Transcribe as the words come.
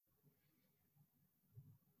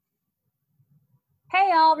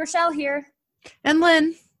Hey all, Rochelle here. And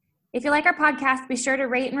Lynn. If you like our podcast, be sure to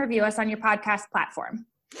rate and review us on your podcast platform.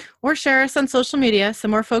 Or share us on social media so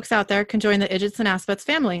more folks out there can join the Idgits and Aspets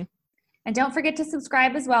family. And don't forget to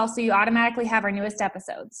subscribe as well so you automatically have our newest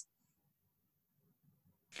episodes.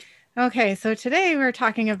 Okay, so today we're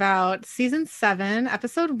talking about season 7,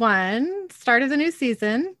 episode 1, start of the new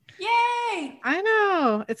season. Yay! I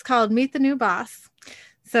know. It's called Meet the New Boss.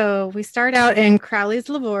 So we start out in Crowley's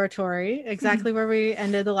laboratory, exactly where we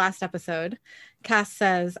ended the last episode. Cass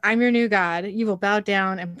says, "I'm your new god. You will bow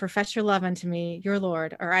down and profess your love unto me, your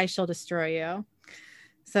lord, or I shall destroy you."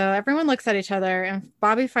 So everyone looks at each other, and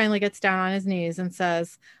Bobby finally gets down on his knees and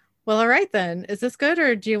says, "Well, all right then. Is this good,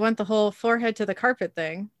 or do you want the whole forehead to the carpet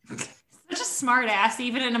thing?" Such a smart ass,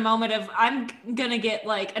 even in a moment of, I'm gonna get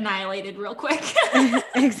like annihilated real quick.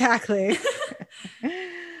 Exactly.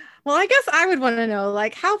 Well, I guess I would want to know,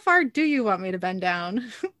 like, how far do you want me to bend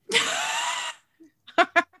down?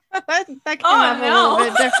 that came up a little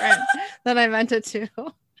bit different than I meant it to.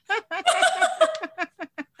 So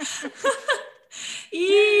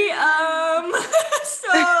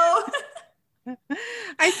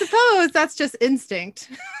I suppose that's just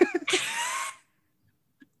instinct.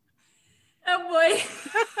 Oh boy.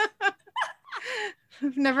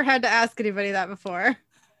 I've never had to ask anybody that before.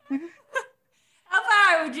 How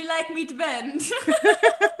far would you like me to bend?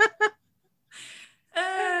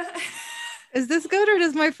 Is this good, or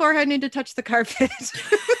does my forehead need to touch the carpet?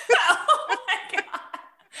 Oh my god.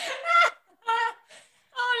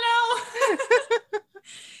 Oh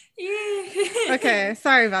no. Okay,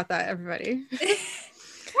 sorry about that, everybody.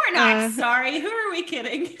 We're not sorry. Who are we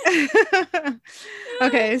kidding?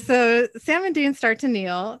 Okay, so Sam and Dean start to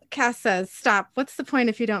kneel. Cass says, "Stop. What's the point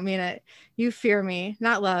if you don't mean it? You fear me,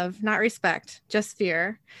 not love, not respect, just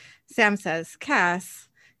fear." Sam says, Cass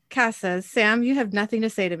says, "Sam, you have nothing to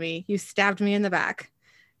say to me. You stabbed me in the back."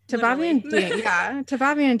 To Bobby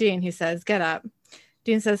and Dean, he says, "Get up."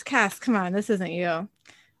 Dean says, "Cass, come on, this isn't you."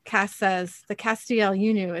 Cass says, "The Castiel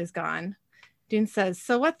you knew is gone." Dean says,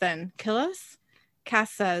 "So what then? Kill us?"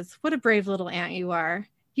 Cass says, "What a brave little ant you are.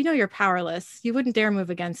 You know you're powerless. You wouldn't dare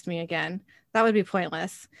move against me again. That would be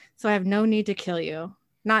pointless. So I have no need to kill you.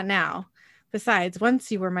 Not now. Besides,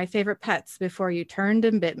 once you were my favorite pets before you turned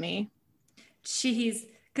and bit me." Jeez,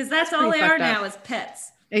 because that's all they are now is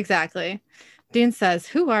pets. Exactly. Dean says,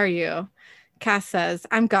 "Who are you?" Cass says,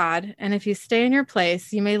 "I'm God, and if you stay in your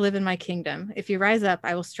place, you may live in my kingdom. If you rise up,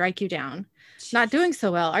 I will strike you down." Jeez. "Not doing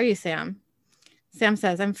so well, are you, Sam?" Sam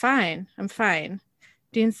says, I'm fine.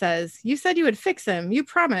 Dean says, "You said you would fix him. You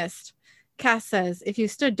promised." Cass says, "If you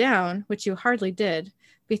stood down, which you hardly did,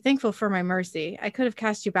 be thankful for my mercy. I could have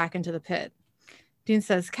cast you back into the pit." Dean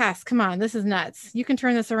says, "Cass, come on, this is nuts. You can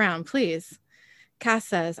turn this around, please." Cass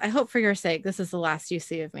says, "I hope for your sake this is the last you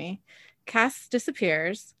see of me." Cass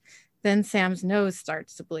disappears. Then Sam's nose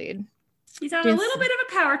starts to bleed. He's on a little bit of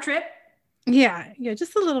a power trip. Yeah,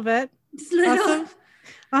 just a little bit. Just a little.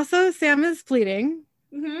 Also, Sam is bleeding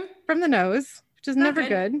from the nose, which is never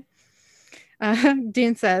good.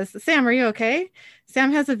 Dean says, "Sam, are you okay?"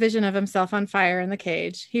 Sam has a vision of himself on fire in the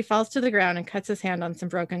cage. He falls to the ground and cuts his hand on some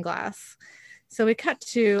broken glass. So we cut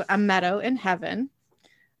to a meadow in heaven.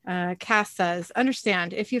 Cass says,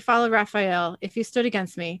 "Understand, if you follow Raphael, if you stood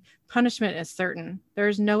against me, punishment is certain. There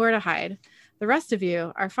is nowhere to hide. The rest of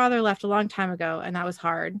you, our father left a long time ago, and that was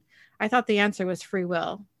hard. I thought the answer was free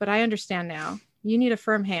will, but I understand now. You need a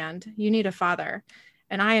firm hand. You need a father.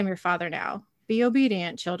 And I am your father now. Be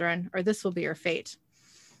obedient, children, or this will be your fate."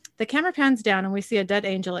 The camera pans down and we see a dead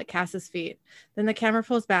angel at Cass's feet. Then the camera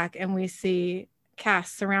pulls back and we see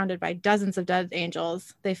Cass surrounded by dozens of dead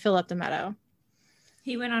angels. They fill up the meadow.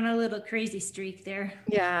 He went on a little crazy streak there.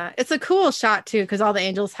 Yeah, it's a cool shot too, because all the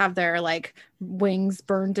angels have their like wings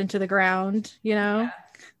burned into the ground, Yeah.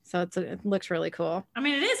 So it looks really cool. I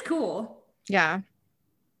mean, it is cool. Yeah.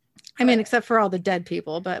 I mean, except for all the dead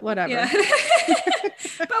people, but whatever. Yeah.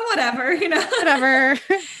 But whatever, Whatever.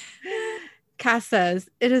 Cass says,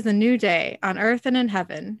 "It is a new day on earth and in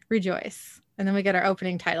heaven. Rejoice." And then we get our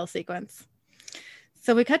opening title sequence.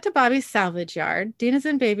 So we cut to Bobby's salvage yard. Dean is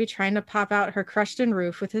in baby trying to pop out her crushed-in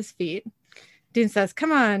roof with his feet. Dean says,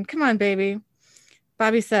 come on, baby."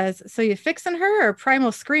 Bobby says, "So you fixing her or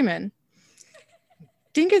primal screaming?"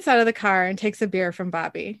 Dean gets out of the car and takes a beer from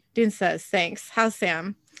Bobby. Dean says, "Thanks. How's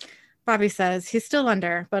Sam?" Bobby says, "He's still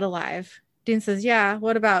under, but alive." Dean says, "Yeah,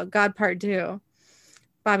 what about God Part 2?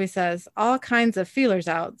 Bobby says, "All kinds of feelers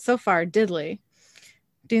out. So far, diddly."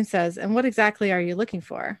 Dean says, "And what exactly are you looking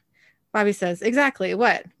for?" Bobby says, "Exactly.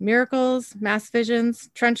 What? Miracles, mass visions,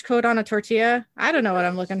 trench coat on a tortilla? I don't know what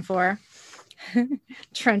I'm looking for."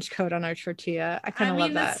 Trench coat on our tortilla. I kind of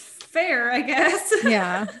love that. fair, I guess.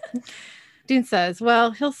 Yeah. Dean says,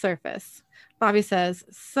 well, he'll surface. Bobby says,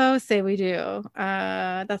 so say we do.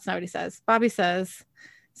 That's not what he says. Bobby says,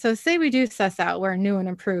 so say we do suss out where new and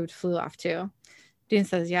improved flew off to. Dean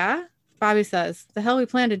says, yeah. Bobby says, the hell we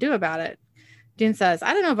plan to do about it. Dean says,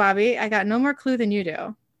 I don't know, Bobby. I got no more clue than you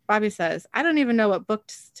do. Bobby says, I don't even know what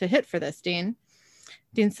books to hit for this, Dean.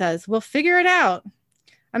 Dean says, we'll figure it out.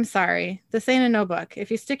 I'm sorry. This ain't a no book.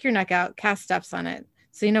 If you stick your neck out, Cass steps on it.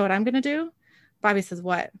 So you know what I'm going to do? Bobby says,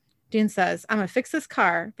 what? Dean says, I'm going to fix this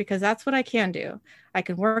car because that's what I can do. I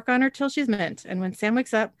can work on her till she's mint. And when Sam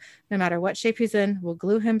wakes up, no matter what shape he's in, we'll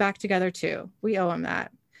glue him back together too. We owe him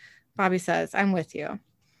that. Bobby says, I'm with you.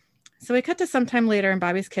 So we cut to sometime later in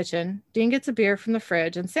Bobby's kitchen. Dean gets a beer from the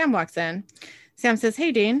fridge and Sam walks in. Sam says,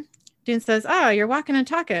 hey, Dean. Dean says, oh, you're walking and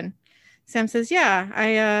talking. Sam says, yeah,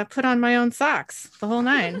 I put on my own socks, the whole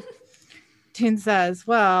nine. Dean says,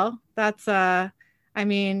 well, that's,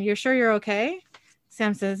 you're sure you're okay?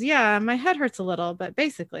 Sam says, yeah, my head hurts a little, but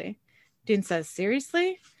basically. Dean says,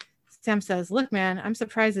 seriously? Sam says, look, man, I'm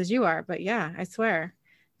surprised as you are, but yeah, I swear.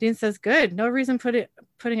 Dean says, good. No reason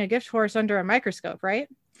putting a gift horse under a microscope, right?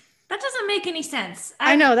 That doesn't make any sense.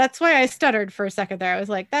 I know. That's why I stuttered for a second there. I was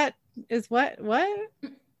like, that is what?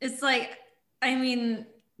 It's like,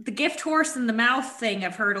 the gift horse in the mouth thing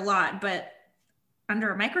I've heard a lot, but under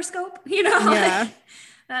a microscope, Yeah.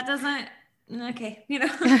 That doesn't, okay,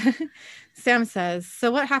 Sam says, so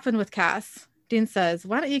what happened with Cass? Dean says,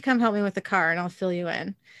 why don't you come help me with the car and I'll fill you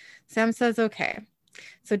in? Sam says, okay.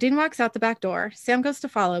 So Dean walks out the back door. Sam goes to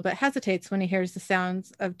follow, but hesitates when he hears the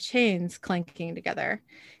sounds of chains clanking together.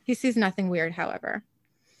 He sees nothing weird, however.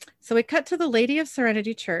 So we cut to the Lady of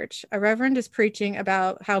Serenity Church. A reverend is preaching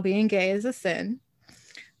about how being gay is a sin.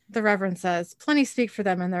 The reverend says, plenty speak for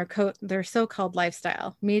them in their so-called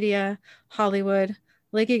lifestyle. Media, Hollywood,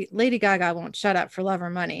 Lady Gaga won't shut up for love or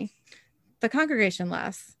money. The congregation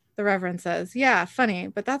laughs. The reverend says, yeah, funny,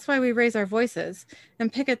 but that's why we raise our voices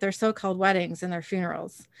and picket their so-called weddings and their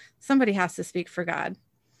funerals. Somebody has to speak for God.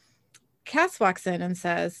 Cass walks in and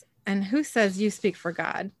says, and who says you speak for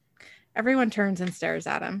God? Everyone turns and stares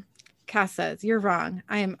at him. Cass says, you're wrong.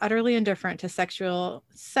 I am utterly indifferent to sexual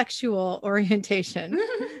orientation.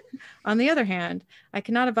 On the other hand, I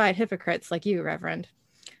cannot abide hypocrites like you, Reverend.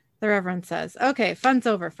 The Reverend says, okay, fun's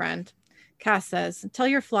over, friend. Cass says, tell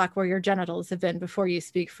your flock where your genitals have been before you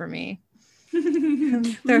speak for me.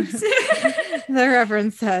 The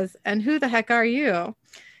Reverend says, and who the heck are you?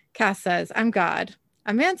 Cass says, I'm God.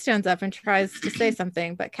 A man stands up and tries to say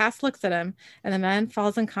something, but Cass looks at him, and the man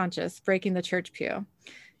falls unconscious, breaking the church pew.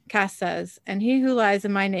 Cass says, and he who lies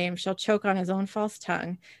in my name shall choke on his own false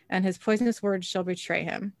tongue, and his poisonous words shall betray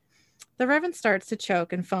him. The Reverend starts to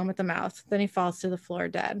choke and foam at the mouth. Then he falls to the floor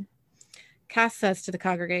dead. Cass says to the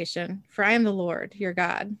congregation, for I am the Lord, your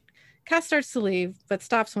God. Cass starts to leave, but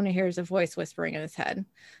stops when he hears a voice whispering in his head.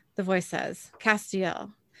 The voice says,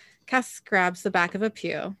 Castiel. Cass grabs the back of a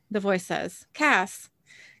pew. The voice says, Cass.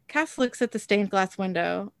 Cass looks at the stained glass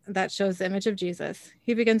window that shows the image of Jesus.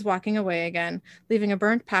 He begins walking away again, leaving a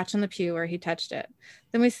burnt patch on the pew where he touched it.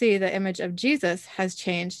 Then we see the image of Jesus has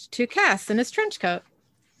changed to Cass in his trench coat.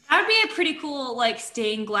 That would be a pretty cool,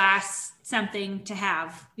 stained glass something to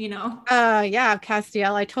have, Yeah,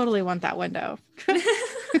 Castiel. I totally want that window.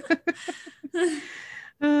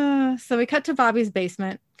 So we cut to Bobby's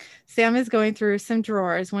basement. Sam is going through some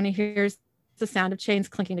drawers when he hears the sound of chains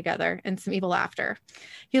clinking together and some evil laughter.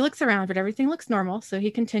 He looks around, but everything looks normal, so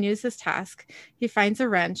he continues his task. He finds a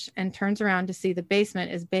wrench and turns around to see the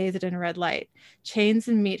basement is bathed in red light. Chains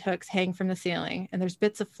and meat hooks hang from the ceiling, and there's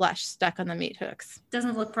bits of flesh stuck on the meat hooks.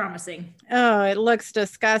 Doesn't look promising. Oh, it looks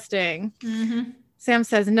disgusting. Mm-hmm. Sam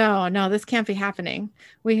says, no, this can't be happening.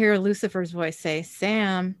 We hear Lucifer's voice say,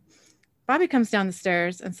 Sam. Bobby comes down the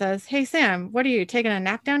stairs and says, hey, Sam, what are you, taking a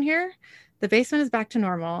nap down here? The basement is back to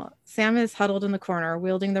normal. Sam is huddled in the corner,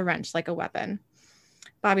 wielding the wrench like a weapon.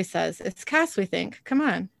 Bobby says, it's Cass, we think. Come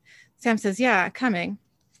on. Sam says, yeah, coming.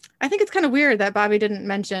 I think it's kind of weird that Bobby didn't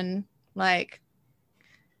mention,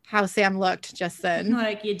 how Sam looked just then.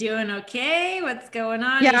 You doing okay? What's going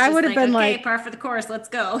on? Yeah, I would have been okay, par for the course. Let's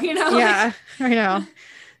go, Yeah, I know.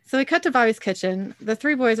 So we cut to Bobby's kitchen. The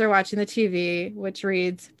three boys are watching the TV, which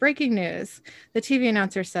reads, breaking news. The TV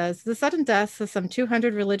announcer says, the sudden deaths of some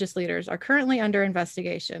 200 religious leaders are currently under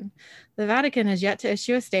investigation. The Vatican has yet to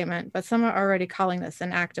issue a statement, but some are already calling this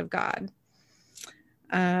an act of God.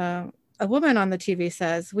 A woman on the TV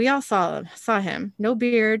says, we all saw him. No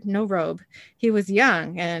beard, no robe. He was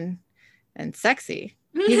young and sexy.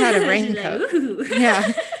 He had a raincoat.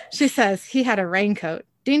 Yeah, she says he had a raincoat.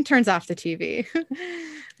 Dean turns off the TV.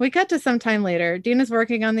 We cut to some time later. Dean is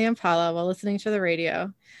working on the Impala while listening to the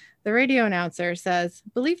radio. The radio announcer says,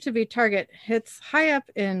 believed to be target hits high up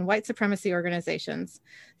in white supremacy organizations.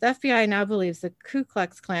 The FBI now believes the Ku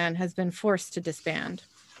Klux Klan has been forced to disband.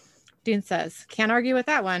 Dean says, can't argue with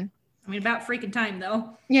that one. I mean, about freaking time,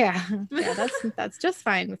 though. Yeah, that's just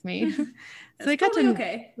fine with me. So we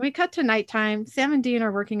cut to nighttime. Sam and Dean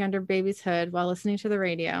are working under Baby's hood while listening to the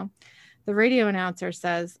radio. The radio announcer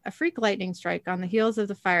says, a freak lightning strike on the heels of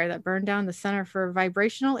the fire that burned down the Center for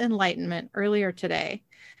Vibrational Enlightenment earlier today.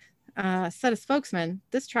 Said a spokesman,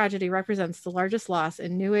 this tragedy represents the largest loss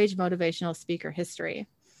in New Age motivational speaker history.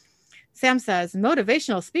 Sam says,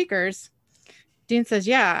 motivational speakers? Dean says,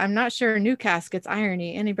 yeah, I'm not sure new Cass gets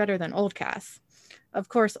irony any better than old Cass. Of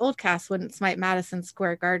course, old Cass wouldn't smite Madison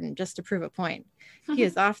Square Garden just to prove a point. He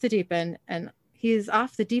is off the deep end, and he's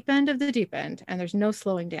off the deep end of the deep end, and there's no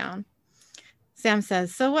slowing down. Sam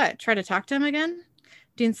says, so what? Try to talk to him again?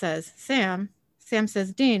 Dean says, Sam. Sam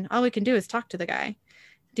says, Dean, all we can do is talk to the guy.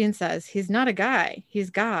 Dean says, he's not a guy. He's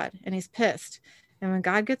God, and he's pissed. And when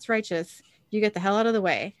God gets righteous, you get the hell out of the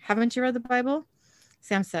way. Haven't you read the Bible?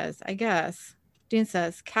 Sam says, I guess. Dean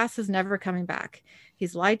says, Cass is never coming back.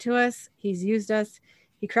 He's lied to us. He's used us.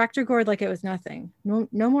 He cracked her gourd like it was nothing. No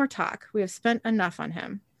more talk. We have spent enough on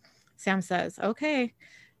him. Sam says, okay.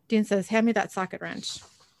 Dean says, hand me that socket wrench.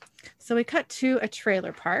 So we cut to a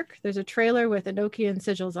trailer park. There's a trailer with Enochian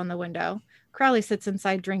sigils on the window. Crowley sits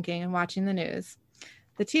inside drinking and watching the news.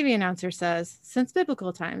 The TV announcer says, since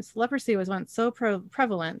biblical times, leprosy was once so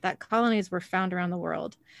prevalent that colonies were found around the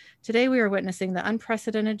world. Today we are witnessing the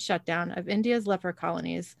unprecedented shutdown of India's leper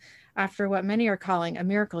colonies after what many are calling a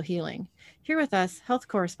miracle healing. Here with us, health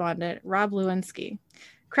correspondent Rob Lewinsky.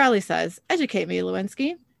 Crowley says, educate me,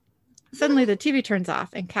 Lewinsky. Suddenly the TV turns off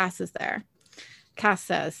and Cass is there. Cass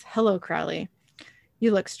says, hello, Crowley.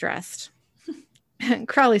 You look stressed.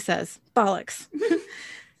 Crowley says, bollocks.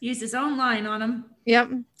 Used his own line on him. Yep.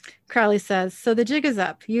 Crowley says, so the jig is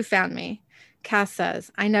up. You found me. Cass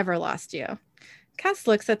says, I never lost you. Cass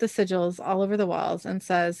looks at the sigils all over the walls and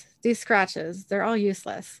says, these scratches, they're all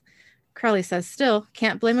useless. Crowley says, still,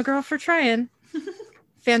 can't blame a girl for trying.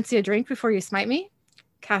 Fancy a drink before you smite me?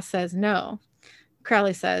 Cass says, no.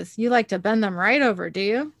 Crowley says, you like to bend them right over, do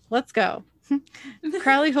you? Let's go.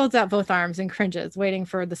 Crowley holds out both arms and cringes, waiting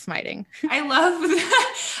for the smiting. I love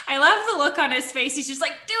the look on his face. He's just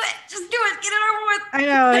like, do it, just do it, get it over with. I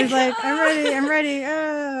know. He's like, I'm ready.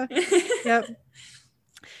 Yep.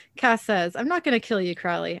 Cass says, I'm not going to kill you,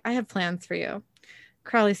 Crowley. I have plans for you.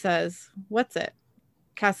 Crowley says, what's it?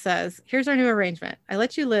 Cass says, here's our new arrangement. I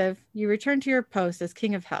let you live. You return to your post as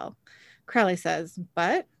king of hell. Crowley says,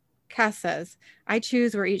 but? Cass says, I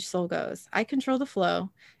choose where each soul goes. I control the flow,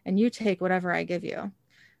 and you take whatever I give you.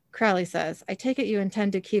 Crowley says, I take it you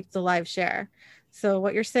intend to keep the live share. So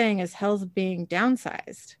what you're saying is hell's being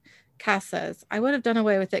downsized. Cass says, I would have done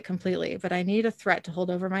away with it completely, but I need a threat to hold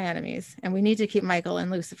over my enemies, and we need to keep Michael in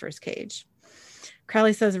Lucifer's cage.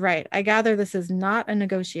 Crowley says, right. I gather this is not a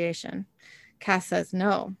negotiation. Cass says,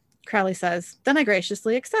 no. Crowley says, then I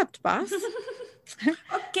graciously accept, boss.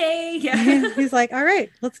 Okay. Yeah. He's like, all right,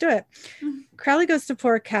 let's do it. Crowley goes to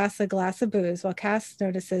pour Cass a glass of booze while Cass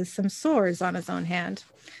notices some sores on his own hand.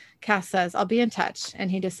 Cass says, I'll be in touch,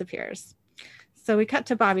 and he disappears. So we cut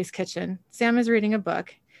to Bobby's kitchen. Sam is reading a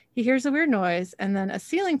book. He hears a weird noise, and then a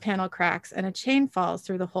ceiling panel cracks and a chain falls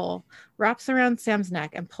through the hole, wraps around Sam's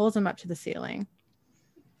neck, and pulls him up to the ceiling.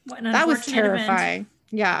 That was terrifying. Event.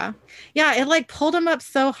 Yeah. Yeah, it like pulled him up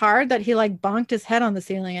so hard that he like bonked his head on the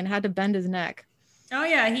ceiling and had to bend his neck. Oh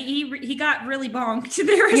yeah, he got really bonked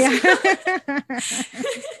there. Yeah.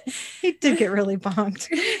 He did get really bonked.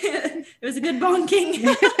 It was a good bonking.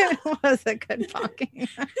 It was a good bonking.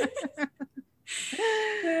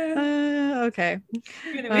 Okay.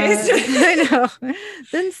 Anyways. I know.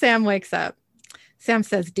 Then Sam wakes up. Sam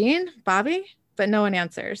says, Dean, Bobby? But no one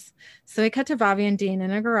answers. So we cut to Bobby and Dean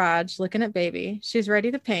in a garage looking at Baby. She's ready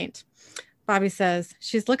to paint. Bobby says,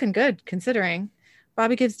 she's looking good, considering.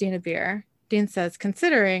 Bobby gives Dean a beer. Dean says,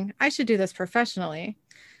 considering, I should do this professionally.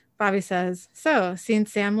 Bobby says, so, seen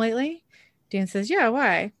Sam lately? Dean says, yeah,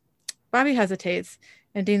 why? Bobby hesitates,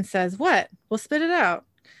 and Dean says, what? We'll spit it out.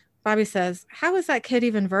 Bobby says, how is that kid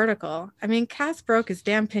even vertical? I mean, Cass broke his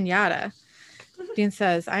damn piñata. Dean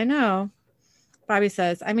says, I know. Bobby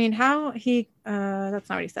says, I mean, how he, that's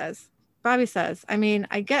not what he says. Bobby says, I mean,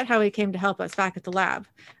 I get how he came to help us back at the lab.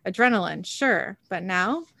 Adrenaline, sure, but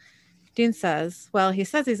now? Dean says, well, he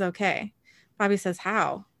says he's okay. Bobby says,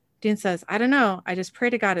 how? Dean says, I don't know. I just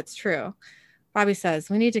pray to God it's true. Bobby says,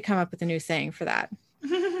 we need to come up with a new saying for that.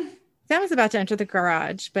 Sam is about to enter the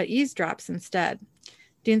garage, but eavesdrops instead.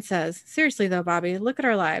 Dean says, seriously though, Bobby, look at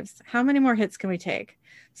our lives. How many more hits can we take?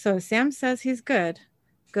 So Sam says he's good.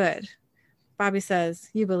 Good. Bobby says,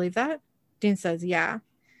 you believe that? Dean says, yeah.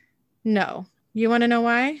 No. You want to know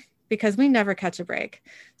why? Because we never catch a break.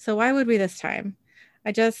 So why would we this time?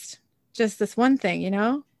 I just this one thing, you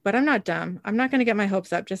know? But I'm not dumb. I'm not going to get my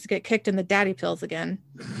hopes up just to get kicked in the daddy pills again.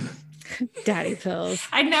 Daddy pills.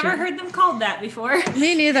 I'd never heard them called that before.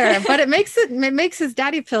 Me neither. But it makes his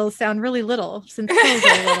daddy pills sound really little, since pills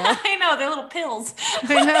are little. I know, they're little pills.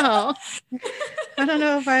 I know. I don't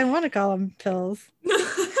know if I want to call them pills.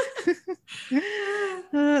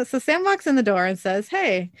 So Sam walks in the door and says,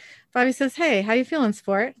 hey. Bobby says, hey, how you feeling,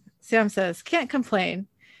 sport? Sam says, can't complain.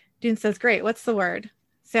 Dean says, great, what's the word?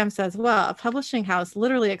 Sam says, well, a publishing house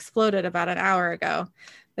literally exploded about an hour ago.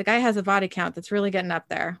 The guy has a body count that's really getting up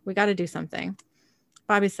there. We got to do something.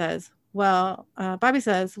 Bobby says, what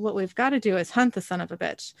we've got to do is hunt the son of a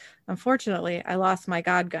bitch. Unfortunately, I lost my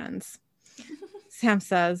God guns. Sam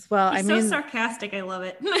says, well, He's so sarcastic. I love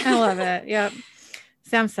it. I love it. Yep.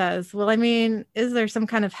 Sam says, well, I mean, is there some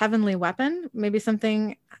kind of heavenly weapon? Maybe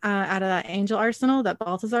something out of that angel arsenal that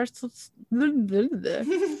Balthazar stole?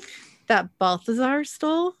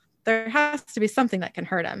 There has to be something that can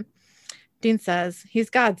hurt him. Dean says, he's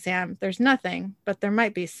God, Sam. There's nothing, but there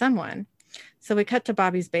might be someone. So we cut to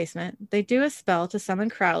Bobby's basement. They do a spell to summon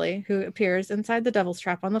Crowley, who appears inside the devil's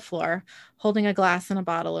trap on the floor, holding a glass and a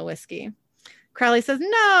bottle of whiskey. Crowley says,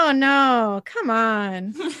 no, come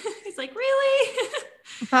on. He's like, really?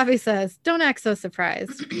 Bobby says, don't act so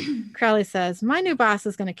surprised. Crowley says, my new boss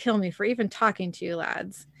is going to kill me for even talking to you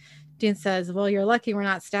lads. Dean says, well, you're lucky we're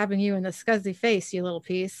not stabbing you in the scuzzy face, you little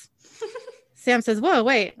piece. Sam says, whoa,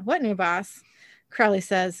 wait, what new boss? Crowley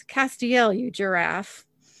says, Castiel, you giraffe.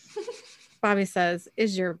 Bobby says,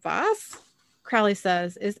 is your boss? Crowley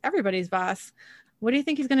says, is everybody's boss. What do you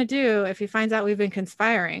think he's going to do if he finds out we've been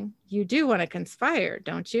conspiring? You do want to conspire,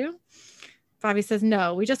 don't you? Bobby says,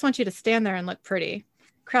 no, we just want you to stand there and look pretty.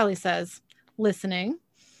 Crowley says, listening.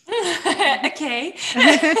 Okay.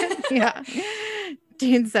 Yeah.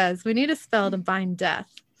 Dean says, we need a spell to bind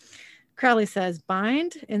death. Crowley says,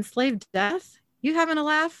 bind? Enslaved death? You having a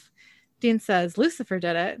laugh? Dean says, Lucifer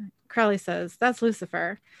did it. Crowley says, that's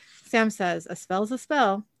Lucifer. Sam says, a spell's a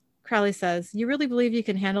spell. Crowley says, you really believe you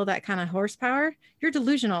can handle that kind of horsepower? You're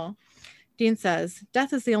delusional. Dean says,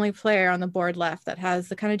 death is the only player on the board left that has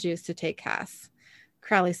the kind of juice to take Cass.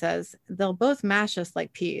 Crowley says, they'll both mash us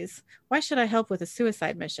like peas. Why should I help with a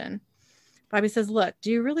suicide mission? Bobby says, look,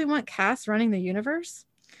 do you really want Cass running the universe?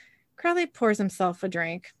 Crowley pours himself a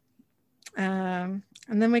drink. And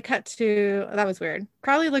then we cut to, that was weird.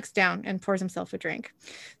 Crowley looks down and pours himself a drink.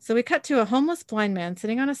 So we cut to a homeless blind man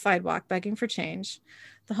sitting on a sidewalk begging for change.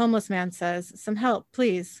 The homeless man says, some help,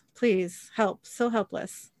 please, help, so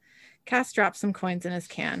helpless. Cass drops some coins in his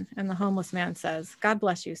can, and the homeless man says, God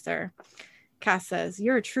bless you, sir. Cass says,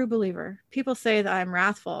 you're a true believer. People say that I am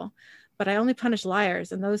wrathful, but I only punish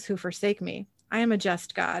liars and those who forsake me. I am a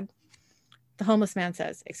just God. The homeless man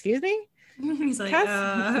says, excuse me? He's like,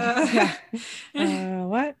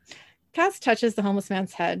 what? Cass touches the homeless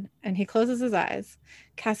man's head, and he closes his eyes.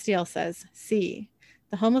 Castiel says, see.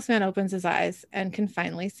 The homeless man opens his eyes and can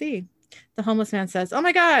finally see. The homeless man says, oh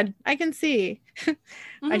my God, I can see.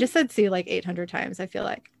 I just said see like 800 times, I feel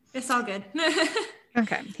like. It's all good.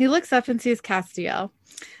 Okay. He looks up and sees Castiel.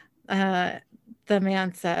 The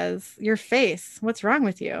man says, your face, what's wrong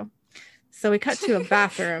with you? So we cut to a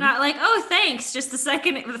bathroom. Not like, oh, thanks. Just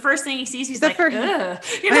the first thing he sees, he's like, ugh.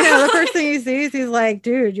 You know? I know, the first thing he sees, he's like,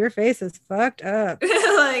 dude, your face is fucked up.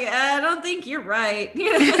 Like, I don't think you're right.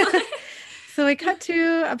 You know? So we cut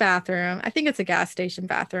to a bathroom. I think it's a gas station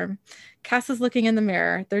bathroom. Cass is looking in the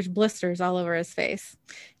mirror. There's blisters all over his face.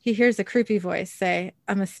 He hears a creepy voice say,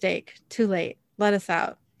 a mistake. Too late. Let us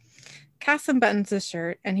out. Cass unbuttons his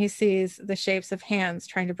shirt, and he sees the shapes of hands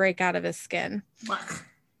trying to break out of his skin.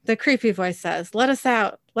 The creepy voice says, let us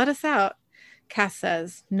out. Let us out. Cass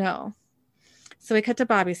says, no. So we cut to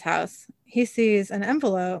Bobby's house. He sees an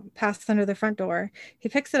envelope passed under the front door. He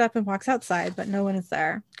picks it up and walks outside, but no one is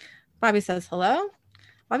there. Bobby says, hello?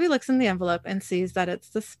 Bobby looks in the envelope and sees that it's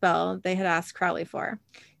the spell they had asked Crowley for.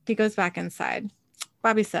 He goes back inside.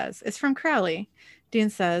 Bobby says, it's from Crowley. Dean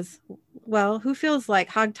says, well, who feels like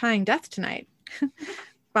hog-tying death tonight?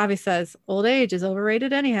 Bobby says, old age is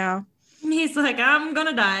overrated anyhow. He's like, I'm going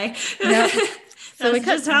to die. Yep. So That's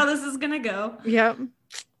just how this is going to go. Yep.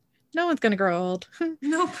 No one's going to grow old.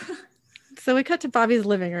 Nope. So we cut to Bobby's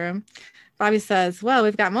living room. Bobby says, well,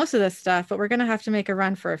 we've got most of this stuff, but we're going to have to make a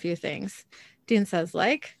run for a few things. Dean says,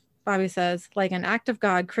 like? Bobby says, like an act of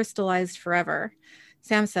God crystallized forever.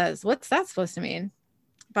 Sam says, what's that supposed to mean?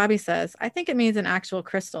 Bobby says, I think it means an actual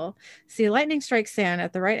crystal. See, lightning strikes sand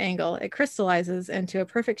at the right angle. It crystallizes into a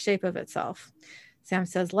perfect shape of itself. Sam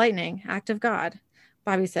says, lightning, act of God.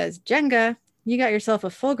 Bobby says, Jenga, you got yourself a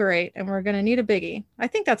fulgurate and we're going to need a biggie. I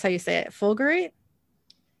think that's how you say it. Fulgurate?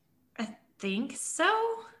 I think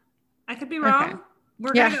so. I could be wrong. Okay.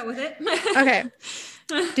 We're going to go with it. Okay.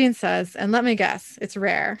 Dean says, and let me guess, it's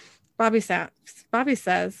rare. Bobby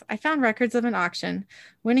says, I found records of an auction.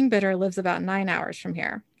 Winning bidder lives about 9 hours from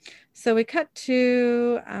here. So we cut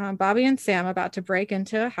to Bobby and Sam about to break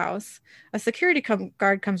into a house. A security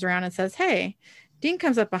guard comes around and says, hey. Dean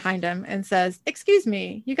comes up behind him and says, excuse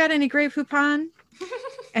me, you got any Grey Poupon?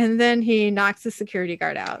 And then he knocks the security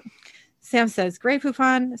guard out. Sam says, Grey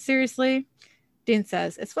Poupon? Seriously? Dean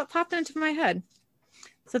says, it's what popped into my head.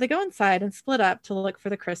 So they go inside and split up to look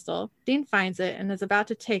for the crystal. Dean finds it and is about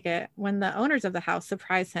to take it when the owners of the house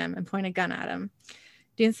surprise him and point a gun at him.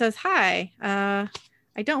 Dean says, hi,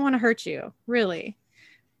 I don't want to hurt you, really.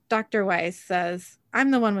 Dr. Weiss says,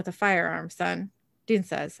 I'm the one with the firearm, son. Dean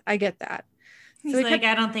says, I get that. He's like,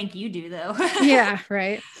 I don't think you do, though. Yeah,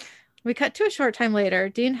 right. We cut to a short time later.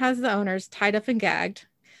 Dean has the owners tied up and gagged.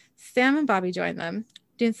 Sam and Bobby join them.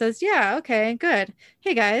 Dean says, yeah, okay, good.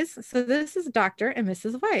 Hey, guys, so this is Dr. and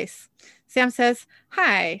Mrs. Weiss. Sam says,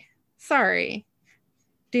 hi, sorry.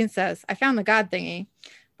 Dean says, I found the God thingy.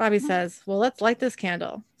 Bobby says, well, let's light this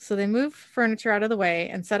candle. So they move furniture out of the way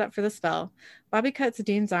and set up for the spell. Bobby cuts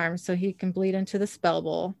Dean's arm so he can bleed into the spell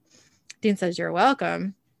bowl. Dean says, you're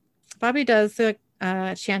welcome. Bobby does the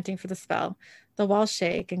chanting for the spell. The walls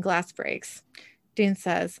shake and glass breaks. Dean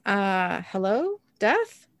says, hello,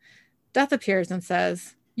 Death? Death appears and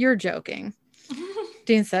says, you're joking.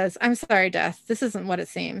 Dean says, I'm sorry, Death. This isn't what it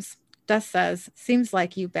seems. Death says, seems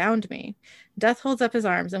like you bound me. Death holds up his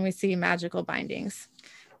arms and we see magical bindings.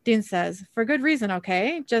 Dean says, for good reason,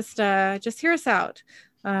 okay? Just hear us out.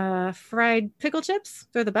 Fried pickle chips?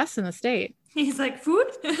 They're the best in the state. He's like, food?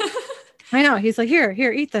 I know. He's like, here,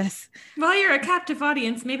 eat this. While you're a captive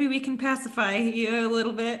audience, maybe we can pacify you a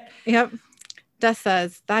little bit. Yep. Death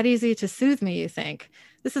says, that easy to soothe me, you think?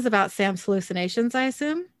 This is about Sam's hallucinations, I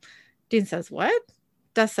assume? Dean says, what?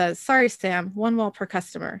 Death says, sorry, Sam, 1 wall per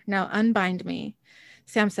customer. Now unbind me.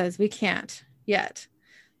 Sam says, we can't yet.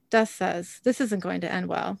 Death says, this isn't going to end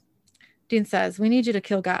well. Dean says, we need you to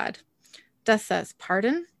kill God. Death says,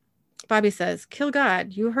 pardon? Bobby says, kill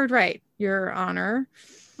God. You heard right, Your Honor.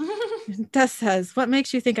 Death says, what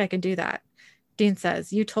makes you think I can do that? Dean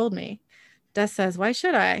says, you told me. Death says, why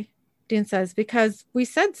should I? Dean says, because we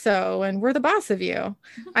said so and we're the boss of you.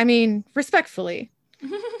 I mean, respectfully.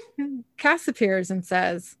 Cass appears and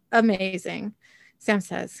says, amazing. Sam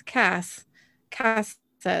says, Cass. Cass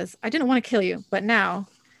says, I didn't want to kill you, but now.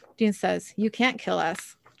 Dean says, you can't kill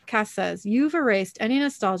us. Cass says, you've erased any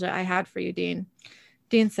nostalgia I had for you, Dean.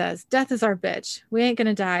 Dean says, death is our bitch. We ain't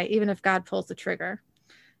gonna die even if God pulls the trigger.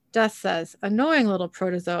 Death says, annoying little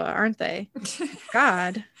protozoa, aren't they?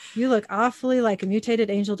 God, you look awfully like a mutated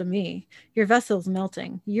angel to me. Your vessel's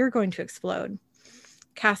melting. You're going to explode.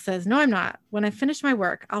 Cass says, no, I'm not. When I finish my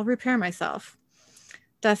work, I'll repair myself.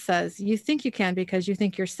 Death says, you think you can because you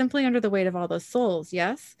think you're simply under the weight of all those souls,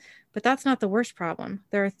 yes? But that's not the worst problem.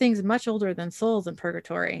 There are things much older than souls in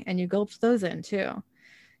purgatory, and you gulped those in too.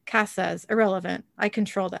 Cass says, irrelevant. I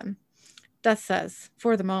control them. Death says,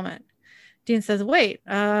 for the moment. Dean says, wait,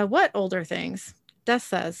 what older things? Death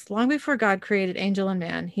says, long before God created angel and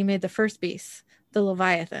man, he made the first beasts, the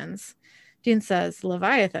Leviathans. Dean says,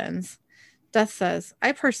 Leviathans? Death says,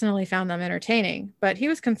 I personally found them entertaining, but he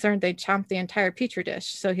was concerned they'd chomp the entire petri dish,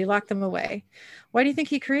 so he locked them away. Why do you think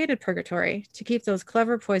he created purgatory? To keep those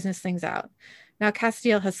clever poisonous things out. Now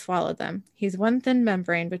Castiel has swallowed them. He's one thin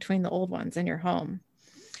membrane between the old ones and your home.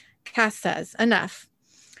 Cass says, enough.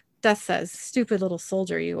 Death says, stupid little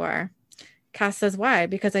soldier you are. Cass says, why?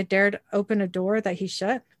 Because I dared open a door that he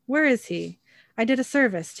shut? Where is he? I did a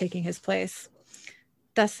service taking his place.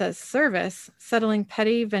 Death says, service? Settling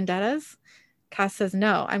petty vendettas? Cass says,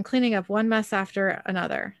 no, I'm cleaning up one mess after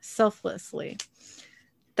another, selflessly.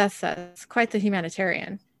 Death says, quite the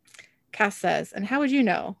humanitarian. Cass says, and how would you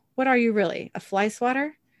know? What are you really, a fly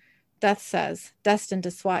swatter? Death says, destined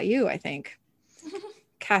to swat you, I think.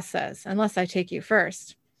 Cass says, unless I take you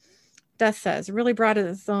first. Death says, really brought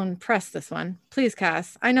its own press, this one. Please,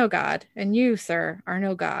 Cass, I know God, and you, sir, are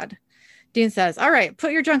no God. Dean says, all right,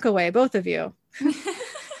 put your junk away, both of you.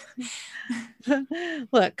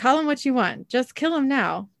 Look, call him what you want. Just kill him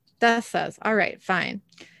now. Death says, all right, fine.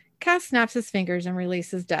 Cass snaps his fingers and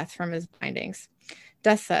releases Death from his bindings.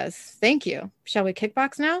 Death says, thank you. Shall we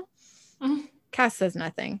kickbox now? Cass says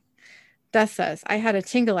nothing. Death says, I had a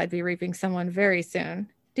tingle I'd be reaping someone very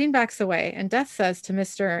soon. Dean backs away, and Death says to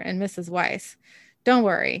Mr. and Mrs. Weiss, don't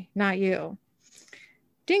worry, not you.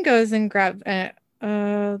 Dean goes and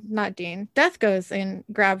Not Dean. Death goes and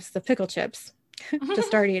grabs the pickle chips to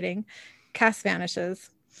start eating. Cass vanishes.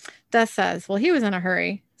 Death says, well, he was in a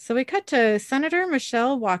hurry. So we cut to Senator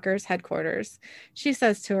Michelle Walker's headquarters. She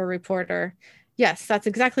says to a reporter, yes, that's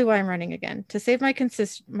exactly why I'm running again, to save my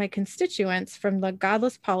constituents from the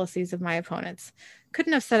godless policies of my opponents.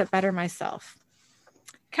 Couldn't have said it better myself.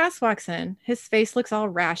 Cass walks in. His face looks all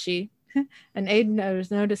rashy. An aide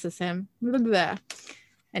notices him. Blah, blah, blah.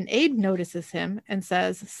 An aide notices him and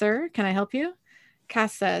says, sir, can I help you?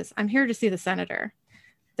 Cass says, I'm here to see the senator.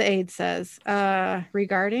 The aide says,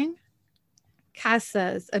 regarding? Cass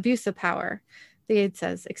says, abuse of power. The aide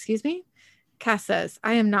says, excuse me? Cass says,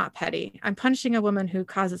 I am not petty. I'm punishing a woman who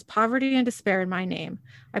causes poverty and despair in my name.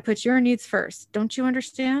 I put your needs first. Don't you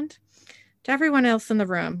understand? To everyone else in the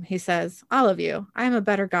room, he says, all of you, I am a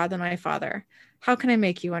better God than my father. How can I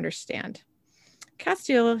make you understand?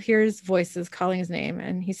 Castiel hears voices calling his name,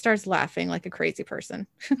 and he starts laughing like a crazy person.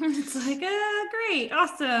 It's like, great,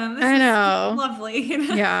 awesome. I know. Lovely.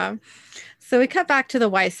 Yeah. So we cut back to the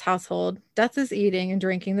Weiss household. Death is eating and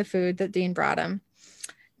drinking the food that Dean brought him.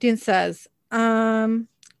 Dean says, Death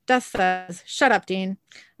says, shut up, Dean.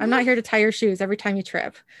 I'm not here to tie your shoes every time you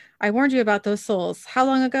trip. I warned you about those souls. How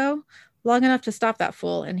long ago? Long enough to stop that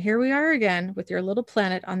fool. And here we are again with your little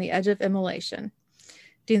planet on the edge of immolation.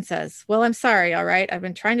 Dean says, well, I'm sorry, all right. I've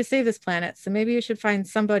been trying to save this planet, so maybe you should find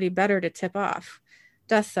somebody better to tip off.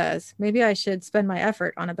 Death says, maybe I should spend my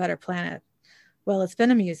effort on a better planet. Well, it's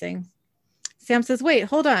been amusing. Sam says, wait,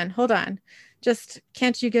 hold on. Just,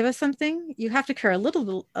 can't you give us something? You have to care a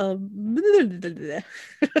little.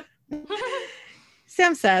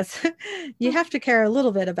 Sam says, you have to care a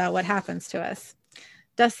little bit about what happens to us.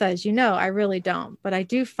 Death says, I really don't, but I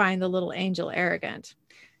do find the little angel arrogant.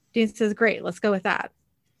 Dean says, great, let's go with that.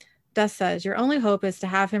 Death says, your only hope is to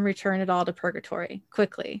have him return it all to purgatory,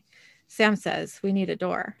 quickly. Sam says, we need a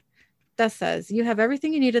door. Death says, you have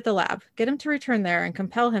everything you need at the lab. Get him to return there and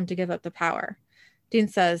compel him to give up the power. Dean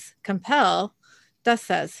says, compel? Death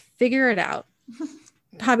says, figure it out.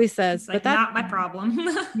 Bobby says, but that's not my problem.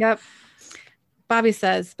 Yep. Bobby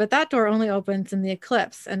says, but that door only opens in the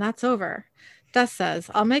eclipse, and that's over. Death says,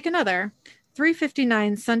 I'll make another.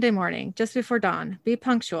 3:59 Sunday morning, just before dawn. Be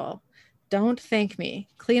punctual. Don't thank me.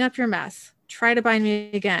 Clean up your mess. Try to bind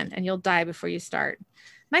me again, and you'll die before you start.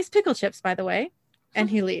 Nice pickle chips, by the way. And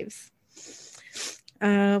he leaves.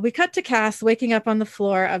 We cut to Cass waking up on the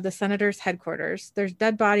floor of the senator's headquarters. There's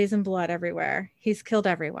dead bodies and blood everywhere. He's killed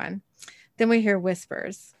everyone. Then we hear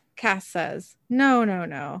whispers. Cass says,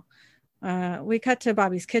 no. We cut to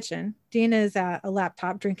Bobby's kitchen. Dean is at a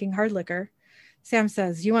laptop drinking hard liquor. Sam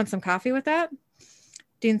says, you want some coffee with that?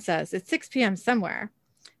 Dean says, it's 6 p.m. somewhere.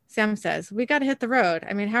 Sam says, we got to hit the road.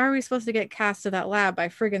 I mean, how are we supposed to get Cass to that lab by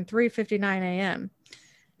friggin' 3:59 a.m.?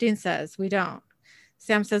 Dean says, we don't.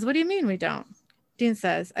 Sam says, what do you mean we don't? Dean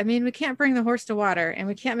says, I mean, we can't bring the horse to water and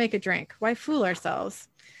we can't make a drink. Why fool ourselves?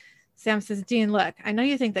 Sam says, Dean, look, I know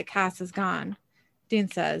you think that Cass is gone. Dean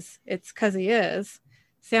says, it's because he is.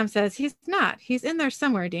 Sam says, he's not. He's in there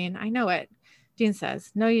somewhere, Dean. I know it. Dean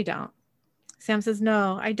says, no, you don't. Sam says,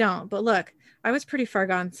 no, I don't. But look, I was pretty far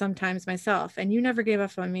gone sometimes myself, and you never gave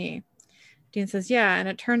up on me. Dean says, yeah, and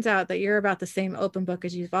it turns out that you're about the same open book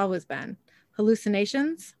as you've always been.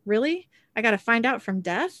 Hallucinations? Really? I got to find out from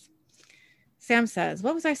Death? Sam says,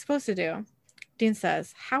 what was I supposed to do? Dean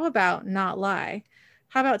says, how about not lie?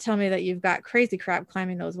 How about tell me that you've got crazy crap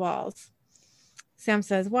climbing those walls? Sam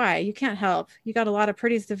says, why? You can't help. You got a lot of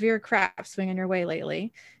pretty severe crap swinging your way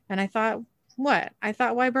lately. And I thought, what? I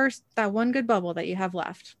thought, why burst that one good bubble that you have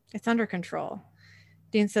left? It's under control.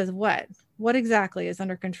 Dean says, what? What exactly is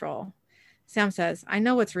under control? Sam says, I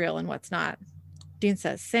know what's real and what's not. Dean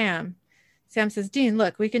says, Sam. Sam says, Dean,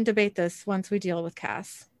 look, we can debate this once we deal with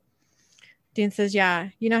Cass. Dean says, yeah,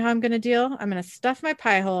 you know how I'm going to deal? I'm going to stuff my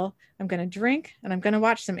pie hole, I'm going to drink, and I'm going to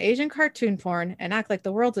watch some Asian cartoon porn and act like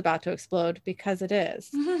the world's about to explode, because it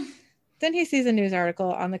is. Then he sees a news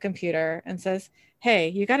article on the computer and says, hey,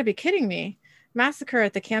 you got to be kidding me. Massacre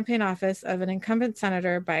at the campaign office of an incumbent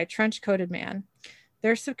senator by a trench-coated man.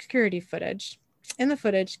 There's security footage. In the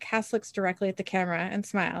footage, Cass looks directly at the camera and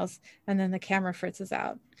smiles, and then the camera fritzes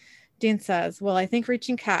out. Dean says, well, I think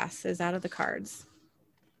reaching Cass is out of the cards.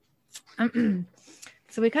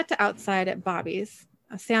 So we cut to outside at Bobby's.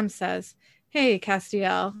 Sam says, hey,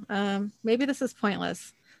 Castiel, maybe this is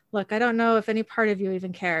pointless. Look, I don't know if any part of you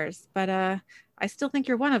even cares, but I still think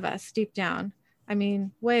you're one of us deep down. I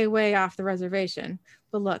mean, way, way off the reservation.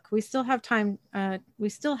 But look, we still have time. We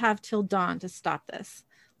still have till dawn to stop this.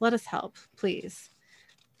 Let us help, please.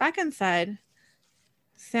 Back inside,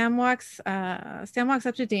 Sam walks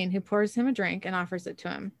up to Dean, who pours him a drink and offers it to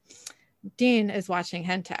him. Dean is watching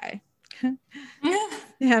hentai.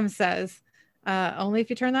 Sam says, only if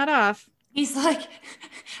you turn that off. He's like,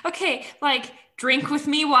 okay, like drink with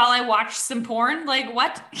me while I watch some porn. Like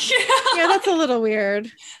what? Yeah, that's a little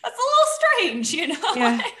weird. That's a little strange,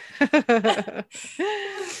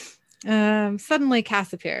 Yeah. Suddenly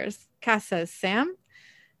Cass appears. Cass says, Sam?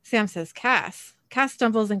 Sam says, Cass. Cass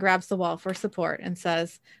stumbles and grabs the wall for support and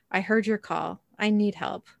says, I heard your call. I need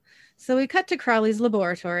help. So we cut to Crowley's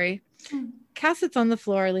laboratory. Cass sits on the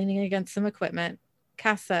floor leaning against some equipment.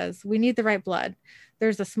 Cass says, we need the right blood.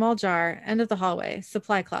 There's a small jar, end of the hallway,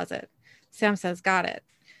 supply closet. Sam says, got it.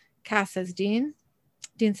 Cass says, Dean?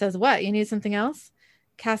 Dean says, what? You need something else?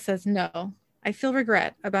 Cass says, no. I feel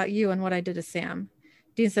regret about you and what I did to Sam.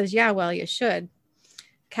 Dean says, yeah, well, you should.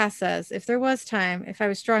 Cass says, if there was time, if I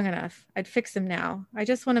was strong enough, I'd fix him now. I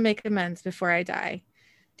just want to make amends before I die.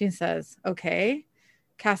 Dean says, okay.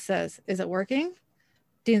 Cass says, is it working?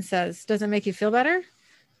 Dean says, does it make you feel better?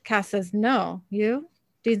 Cass says, no. You?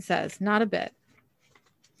 Dean says, not a bit.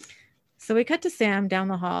 So we cut to Sam down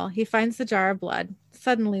the hall. He finds the jar of blood.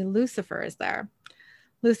 Suddenly, Lucifer is there.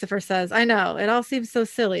 Lucifer says, I know, it all seems so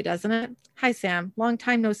silly, doesn't it? Hi, Sam. Long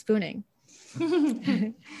time no spooning.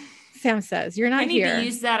 Sam says, you're not here. I need to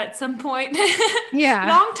use that at some point. Yeah.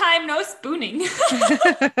 Long time no spooning.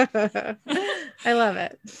 I love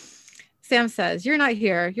it. Sam says, you're not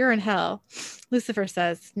here. You're in hell. Lucifer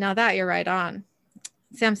says, now that you're right on.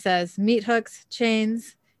 Sam says, meat hooks,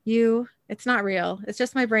 chains, you. It's not real. It's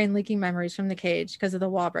just my brain leaking memories from the cage because of the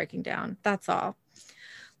wall breaking down. That's all.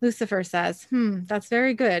 Lucifer says, that's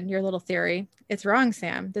very good, your little theory. It's wrong,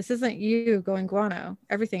 Sam. This isn't you going guano.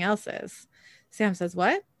 Everything else is. Sam says,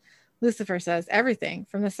 what? Lucifer says, everything,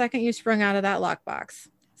 from the second you sprung out of that lockbox.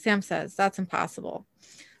 Sam says, that's impossible.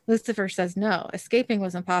 Lucifer says, no, escaping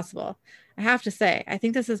was impossible. I have to say, I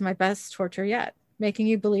think this is my best torture yet, making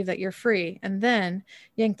you believe that you're free, and then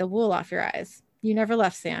yank the wool off your eyes. You never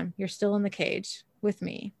left, Sam. You're still in the cage with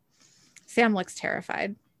me. Sam looks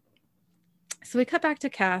terrified. So we cut back to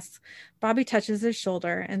Cass. Bobby touches his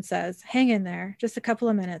shoulder and says, hang in there, just a couple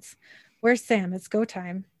of minutes. Where's Sam? It's go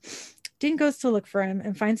time. Dean goes to look for him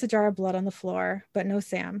and finds a jar of blood on the floor, but no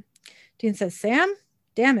Sam. Dean says, Sam?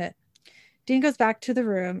 Damn it. Dean goes back to the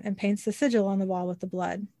room and paints the sigil on the wall with the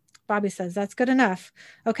blood. Bobby says, that's good enough.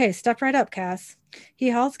 Okay, step right up, Cass.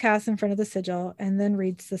 He hauls Cass in front of the sigil and then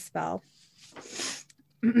reads the spell.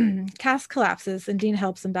 Cass collapses and Dean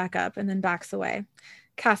helps him back up and then backs away.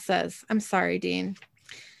 Cass says, I'm sorry, Dean.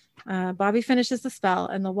 Bobby finishes the spell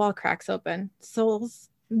and the wall cracks open. Souls.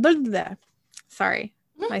 Blah, blah. Sorry,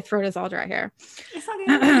 my throat is all dry here.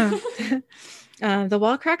 The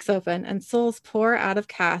wall cracks open and souls pour out of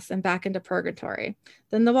Cass and back into purgatory.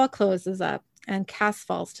 Then the wall closes up and Cass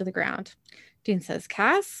falls to the ground. Dean says,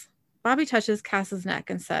 Cass? Bobby touches Cass's neck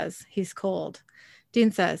and says, he's cold.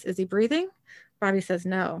 Dean says, is he breathing? Bobby says,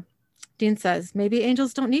 no. Dean says, maybe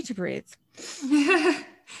angels don't need to breathe.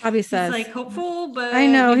 Bobby says, he's like hopeful, but I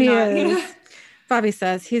know he is. Bobby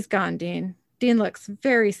says, he's gone, Dean. Dean looks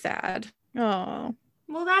very sad. Oh.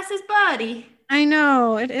 Well, that's his buddy. I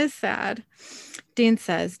know, it is sad. Dean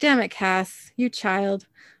says, damn it, Cass, you child.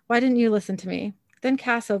 Why didn't you listen to me? Then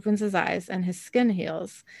Cass opens his eyes and his skin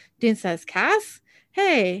heals. Dean says, Cass?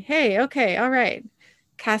 Hey, okay, all right.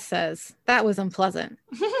 Cass says, that was unpleasant.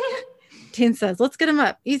 Dean says, let's get him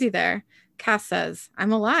up. Easy there. Cass says,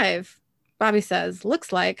 I'm alive. Bobby says,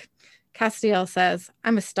 looks like. Castiel says,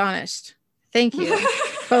 I'm astonished. Thank you,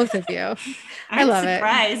 both of you. I love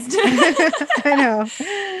surprised. It. I know.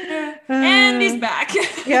 And he's back.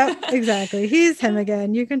 Yep, exactly. He's him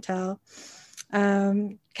again. You can tell.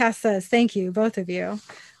 Cass says, thank you, both of you.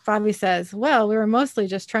 Bobby says, well, we were mostly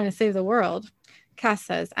just trying to save the world. Cass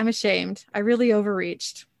says, I'm ashamed. I really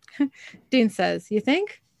overreached. Dean says, you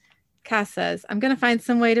think? Cass says, I'm going to find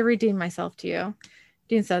some way to redeem myself to you.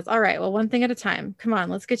 Dean says, all right, well, one thing at a time. Come on,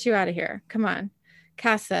 let's get you out of here. Come on.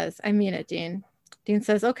 Cass says, I mean it, Dean. Dean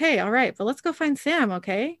says, okay, all right, but let's go find Sam,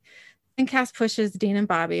 okay? And Cass pushes Dean and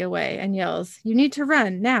Bobby away and yells, you need to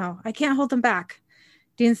run now. I can't hold them back.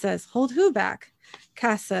 Dean says, hold who back?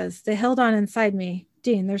 Cass says, they held on inside me.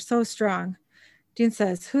 Dean, they're so strong. Dean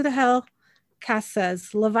says, who the hell? Cass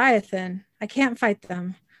says, Leviathan. I can't fight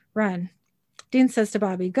them. Run. Dean says to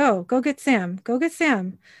Bobby, go get Sam. Go get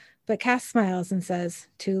Sam. But Cass smiles and says,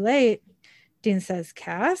 too late. Dean says,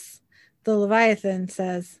 Cass? The Leviathan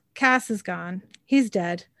says, Cass is gone. He's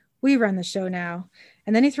dead. We run the show now.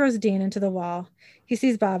 And then he throws Dean into the wall. He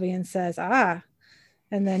sees Bobby and says, ah.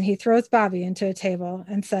 And then he throws Bobby into a table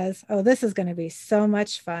and says, oh, this is going to be so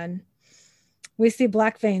much fun. We see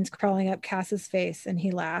black veins crawling up Cass's face and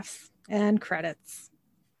he laughs. And credits.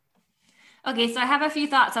 Okay, so I have a few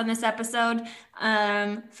thoughts on this episode.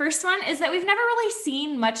 First one is that we've never really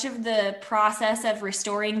seen much of the process of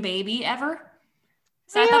restoring baby ever.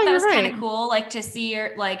 So Oh, I thought yeah, that you're was kind right. of cool, like to see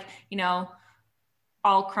her, like,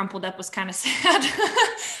 all crumpled up was kind of sad.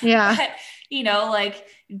 Yeah. But, like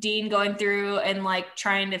Dean going through and like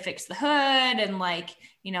trying to fix the hood and like,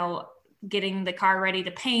 getting the car ready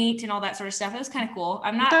to paint and all that sort of stuff. It was kind of cool.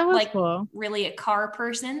 I'm That not was like cool. really a car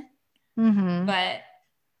person, but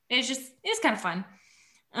it's kind of fun.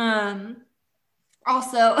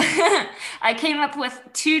 Also, I came up with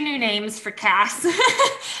 2 new names for Cass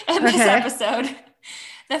in this episode.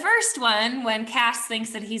 The first one, when Cass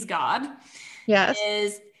thinks that he's God,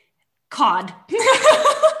 is Cod.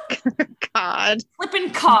 Cod.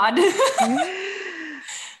 Flippin' Cod.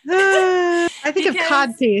 I think of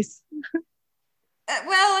codpiece.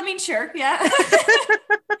 Well, I mean, sure, yeah.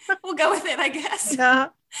 We'll go with it, I guess. Yeah.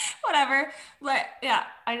 Whatever. But yeah,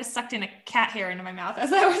 I just sucked in a cat hair into my mouth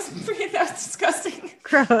as that was disgusting.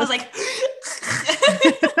 Gross. I was like,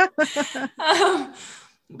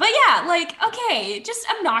 but yeah, like, okay, just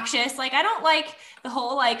obnoxious. Like, I don't like the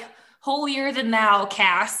whole like holier than thou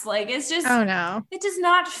Cass. Like, it's just, oh no, it does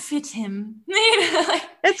not fit him.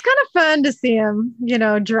 It's kind of fun to see him,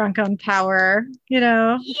 drunk on power.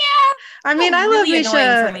 Yeah. I mean, I really love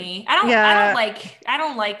Misha. For me. I don't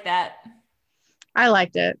like that. I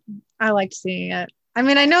liked it. I liked seeing it. I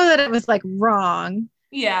mean, I know that it was like wrong.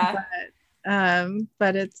 Yeah.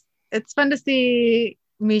 But it's fun to see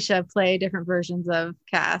Misha play different versions of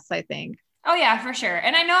Cass, I think. Oh yeah, for sure.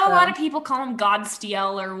 And I know a lot of people call him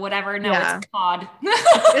Godsteel or whatever. No, it's Cod.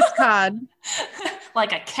 It's Cod.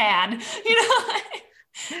 Like a cad,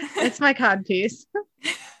 It's my cod piece.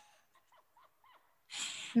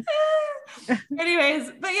 Anyways,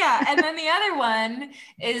 but yeah, and then the other one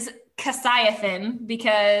is Cassiathan,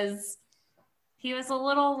 because he was a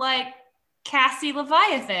little like Cassie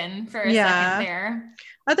Leviathan for a second there.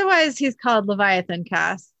 Otherwise, he's called Leviathan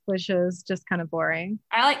Cass, which is just kind of boring.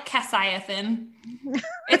 I like Cassiathan.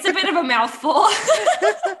 It's a bit of a mouthful.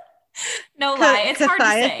 No lie, it's hard to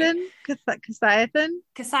say.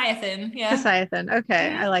 Cassiathan, yeah. Cassiathan,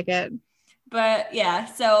 okay, I like it. But yeah,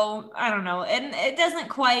 so I don't know, and it doesn't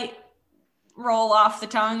quite roll off the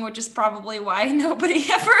tongue, which is probably why nobody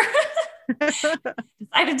ever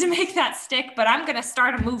decided to make that stick. But I'm gonna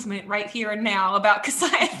start a movement right here and now about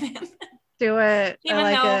Cassiathan. Do it. Even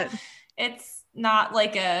though it's not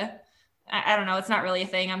like I don't know, it's not really a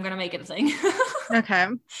thing. I'm gonna make it a thing. Okay,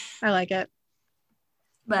 I like it.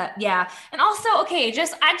 But yeah, and also, okay,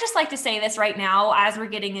 I'd just like to say this right now as we're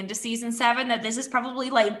getting into season 7, that this is probably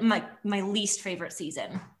like my least favorite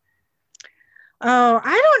season. Oh,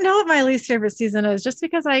 I don't know what my least favorite season is, just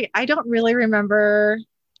because I don't really remember.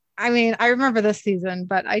 I mean, I remember this season,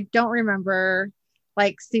 but I don't remember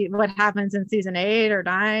like see what happens in season 8 or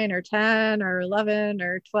 9 or 10 or 11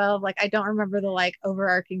 or 12. Like, I don't remember the like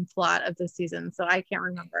overarching plot of the season, so I can't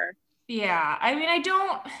remember. Yeah, I mean, I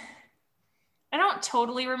don't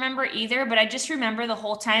totally remember either, but I just remember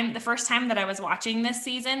the first time that I was watching this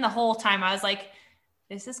season, the whole time I was like,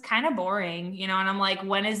 this is kind of boring, and I'm like,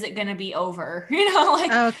 when is it going to be over?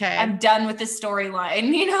 Like, okay, I'm done with this storyline, like,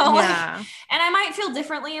 and I might feel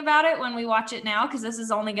differently about it when we watch it now, because this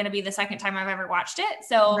is only going to be the second time I've ever watched it.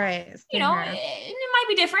 So, it might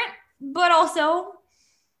be different, but also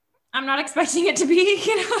I'm not expecting it to be,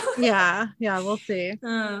 Yeah, we'll see.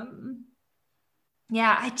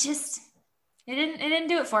 Yeah, it didn't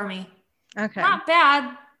do it for me. Okay. Not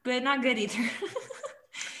bad, but not good either.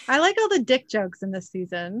 I like all the dick jokes in this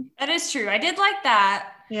season. That is true. I did like that.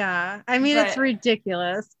 Yeah. I mean, it's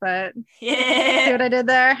ridiculous, but yeah. See what I did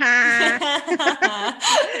there?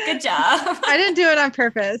 Good job. I didn't do it on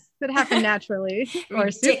purpose. It happened naturally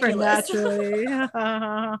or supernaturally.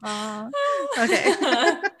 Okay.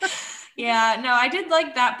 Yeah, no, I did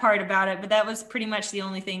like that part about it, but that was pretty much the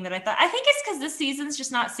only thing that I thought. I think it's because this season's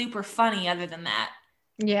just not super funny other than that.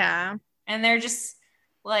 Yeah. And they're just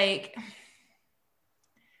like,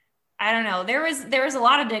 I don't know. There was a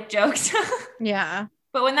lot of dick jokes. Yeah.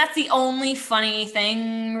 But when that's the only funny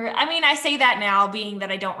thing, I mean, I say that now being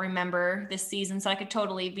that I don't remember this season, so I could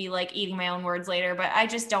totally be like eating my own words later, but I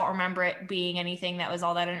just don't remember it being anything that was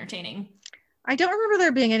all that entertaining. I don't remember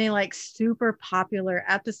there being any like super popular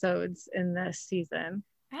episodes in this season.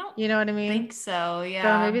 You know what I mean? I think so, yeah.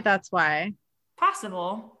 So maybe that's why.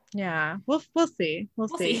 Possible. Yeah. We'll see. We'll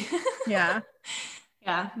see. Yeah.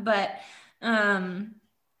 Yeah. But another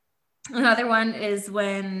one is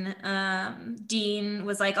when Dean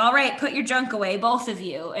was like, all right, put your junk away, both of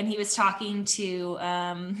you. And he was talking to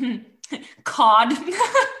Cod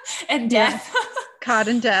and Death. Cod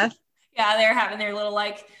and Death. Yeah, they're having their little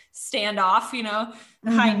like standoff,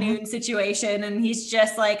 the high noon situation. And he's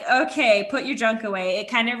just like, okay, put your junk away. It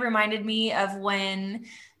kind of reminded me of when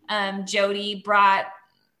Jody brought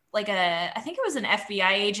like I think it was an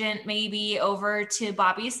FBI agent maybe over to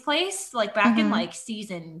Bobby's place, like back in like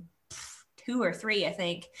season 2 or 3, I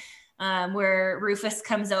think, where Rufus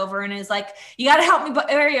comes over and is like, you got to help me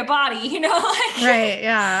bury a body, like, right.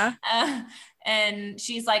 Yeah. And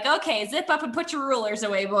she's like, okay, zip up and put your rulers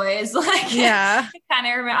away, boys. Like, yeah. Kind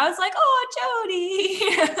of remember. I was like, oh,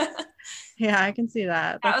 Jody. Yeah, I can see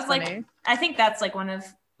that. That's I was funny. like, I think that's like one of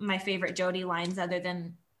my favorite Jody lines, other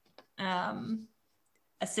than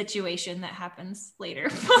a situation that happens later.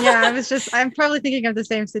 Yeah, I'm probably thinking of the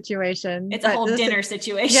same situation. It's a whole dinner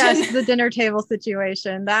situation. Yes, the dinner table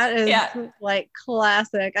situation. That is like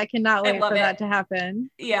classic. I cannot wait for that to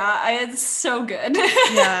happen. Yeah, it's so good.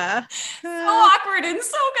 Yeah. So awkward and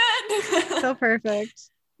so good. So perfect.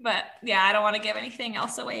 But yeah, I don't want to give anything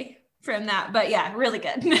else away from that. But yeah, really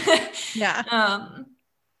good. Yeah.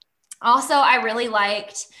 Also, I really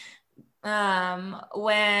liked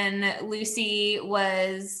when Lucy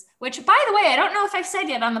was, which by the way, I don't know if I've said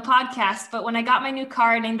yet on the podcast, but when I got my new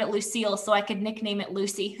car, I named it Lucille so I could nickname it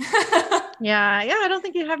Lucy. Yeah, I don't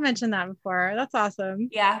think you have mentioned that before. That's awesome.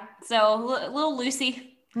 Yeah, so little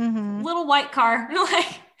Lucy, little white car.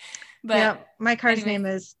 But yeah, my car's name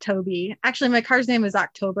is Toby. Actually, my car's name is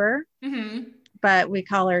October, but we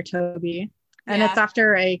call her Toby, and it's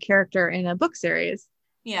after a character in a book series.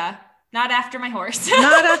 Yeah. Not after my horse.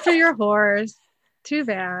 Not after your horse. Too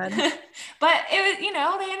bad. But it was,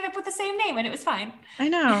 they ended up with the same name and it was fine. I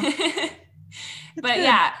know. But good.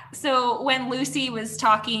 Yeah. So when Lucy was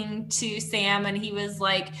talking to Sam and he was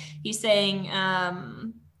like, he's saying,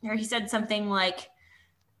 or he said something like,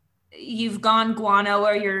 you've gone guano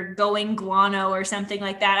or you're going guano or something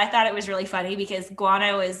like that. I thought it was really funny because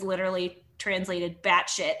guano is literally translated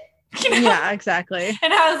batshit. Yeah, exactly.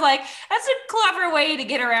 And I was like, that's a clever way to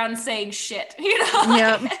get around saying shit,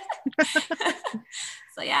 Yep.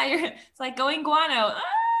 So yeah, it's like going guano.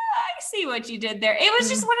 I see what you did there. It was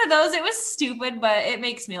just one of those. It was stupid, but it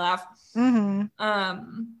makes me laugh. But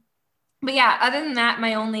yeah, other than that,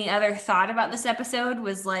 my only other thought about this episode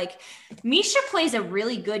was like, Misha plays a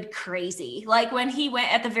really good crazy. Like when he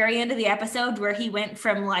went at the very end of the episode where he went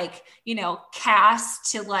from like,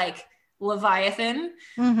 Cass to like Leviathan,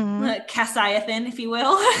 Cassiathan, if you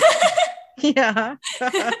will. Yeah.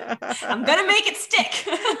 I'm gonna make it stick.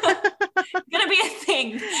 Gonna be a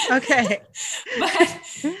thing. Okay. But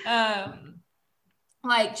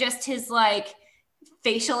like just his like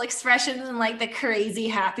facial expressions and like the crazy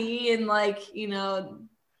happy and like,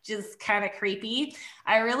 just kind of creepy.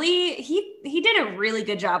 He did a really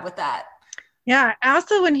good job with that. Yeah.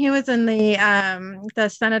 Also, when he was in the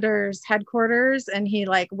senator's headquarters and he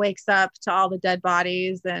like wakes up to all the dead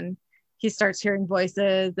bodies and he starts hearing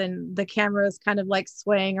voices and the camera is kind of like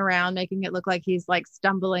swaying around, making it look like he's like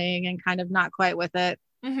stumbling and kind of not quite with it.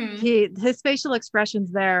 His facial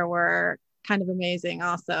expressions there were kind of amazing.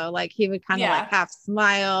 Also, like he would kind of like half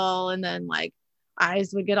smile and then like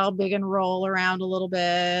eyes would get all big and roll around a little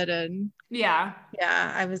bit. And I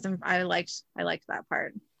liked that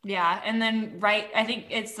part. Yeah. And then, I think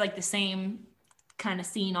it's like the same kind of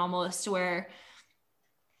scene almost where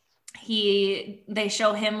they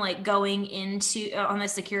show him like going into on the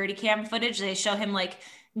security cam footage. They show him like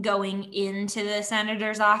going into the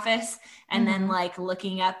senator's office and then like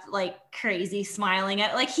looking up like crazy smiling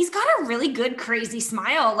at, like, he's got a really good crazy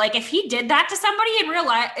smile. Like if he did that to somebody in real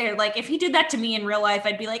life, or like if he did that to me in real life,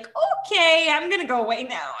 I'd be like, okay, I'm gonna go away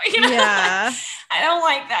now. Yeah. I don't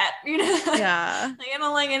like that. Yeah. Like I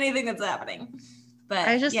don't like anything that's happening. But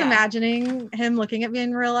I was just imagining him looking at me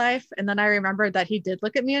in real life, and then I remembered that he did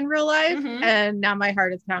look at me in real life, and now my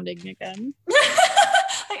heart is pounding again.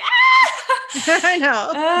 Like, I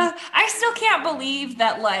know. I still can't believe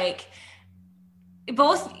that like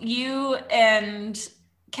both you and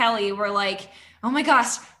Kelly were like, oh my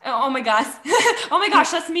gosh, oh my gosh,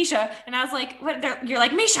 that's Misha. And I was like, what? You're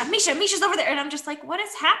like, Misha's over there. And I'm just like, what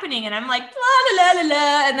is happening? And I'm like, la la la la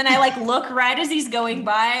la. And then I like look right as he's going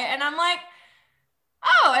by, and I'm like,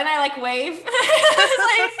 oh, and I like wave. I was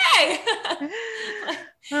like, hey.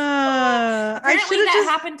 Apparently that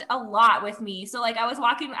happened a lot with me. So like I was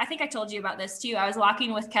walking, I think I told you about this too. I was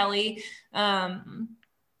walking with Kelly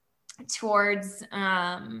towards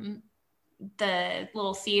the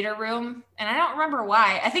little theater room, and I don't remember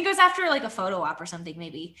why. I think it was after like a photo op or something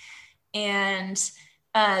maybe. And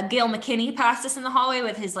Gail McKinney passed us in the hallway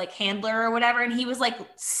with his like handler or whatever, and he was like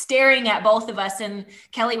staring at both of us, and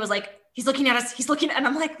Kelly was like, he's looking at us, and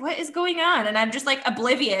I'm like, what is going on? And I'm just like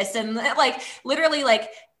oblivious. And like, literally like,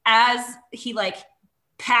 as he like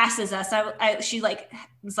passes us. She like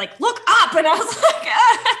was like, look up. And I was like,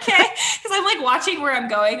 okay. Cause I'm like watching where I'm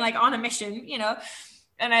going, like on a mission, you know?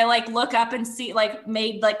 And I like look up and see, like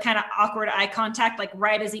made like kind of awkward eye contact, like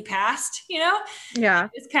right as he passed, you know? Yeah.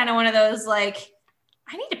 It's kind of one of those, like,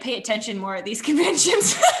 I need to pay attention more at these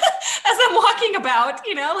conventions as I'm walking about,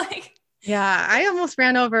 you know, like. Yeah. I almost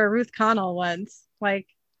ran over Ruth Connell once. Like,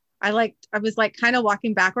 I was like kind of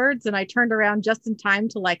walking backwards and I turned around just in time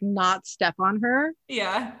to like not step on her.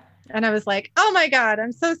 Yeah. And I was like, oh my God,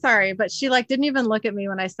 I'm so sorry. But she like didn't even look at me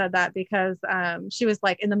when I said that because she was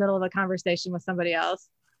like in the middle of a conversation with somebody else.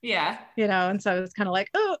 Yeah. You know, and so I was kind of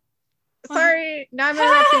like, oh, sorry, now I'm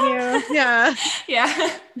interrupting you. Yeah.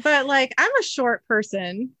 Yeah. But like, I'm a short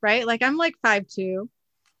person, right? Like I'm like 5'2".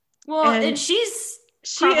 Well, and she's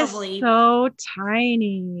probably is so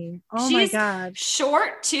tiny. Oh my God.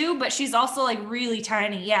 Short too, but she's also like really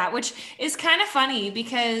tiny. Yeah. Which is kind of funny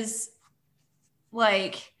because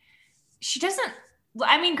like, she doesn't,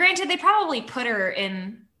 I mean, granted, they probably put her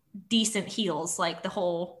in decent heels like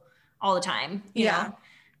all the time, you know?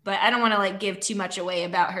 But I don't want to like give too much away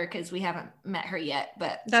about her because we haven't met her yet.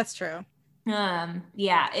 But that's true.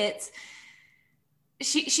 Yeah,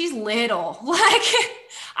 she's little. Like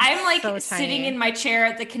I'm like so sitting in my chair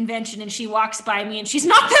at the convention and she walks by me and she's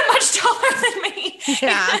not that much taller than me.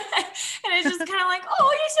 Yeah. And it's just kind of like,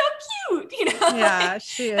 oh, you're so cute, you know? Yeah, like,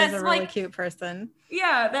 she is a really cute person.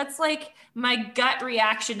 Yeah, that's like my gut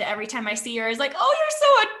reaction to every time I see her is like, oh, you're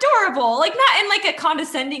so adorable. Like not in like a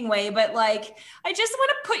condescending way, but like I just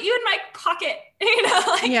want to put you in my pocket, you know,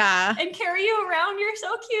 like and carry you around. You're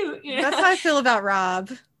so cute. You know? That's how I feel about Rob.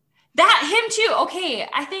 Him too. Okay.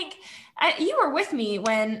 I think you were with me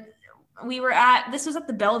when this was at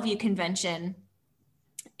the Bellevue convention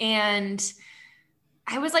and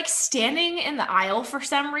I was like standing in the aisle for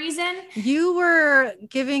some reason. You were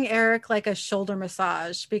giving Eric like a shoulder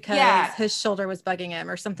massage because his shoulder was bugging him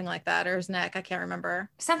or something like that, or his neck. I can't remember.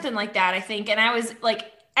 Something like that, I think. And I was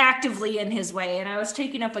like actively in his way and I was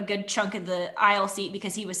taking up a good chunk of the aisle seat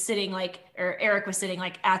because he was sitting Eric was sitting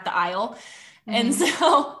like at the aisle. Mm-hmm. And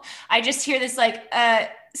so I just hear this like,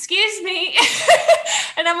 excuse me.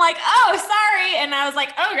 And I'm like, oh, sorry. And I was like,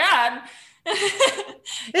 oh God.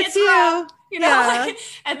 It's you. Rob, you know, like,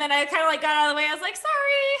 and then I kind of like got out of the way. I was like, sorry,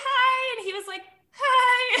 hi. And he was like,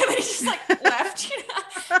 hi. And then he just like left, you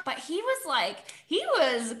know, but he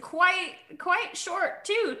was quite short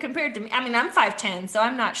too, compared to me. I mean, I'm 5'10", so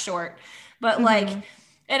I'm not short, but like,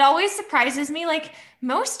 it always surprises me. Like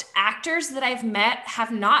most actors that I've met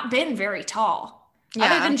have not been very tall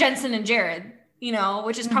other than Jensen and Jared, you know,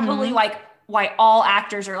 which is probably like why all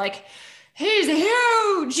actors are like, he's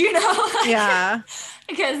huge, you know? Yeah.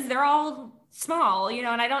 Because they're all small, you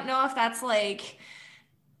know, and I don't know if that's like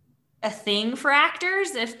a thing for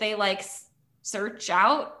actors, if they like search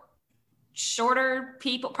out shorter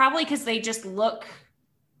people, probably because they just look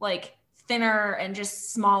like thinner and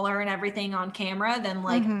just smaller and everything on camera than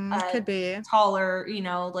like could be taller, you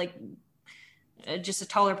know, like just a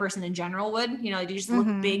taller person in general would, you know, they just look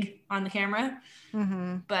big on the camera.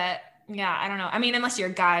 But yeah, I don't know. I mean, unless you're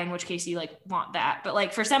a guy, in which case you like want that. But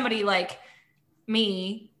like for somebody like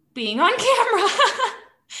me being on camera,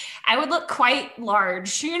 I would look quite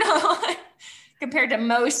large, you know, compared to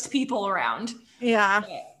most people around. Yeah.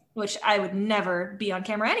 Which I would never be on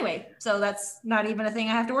camera anyway. So that's not even a thing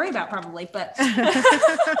I have to worry about probably, but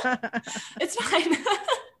it's fine.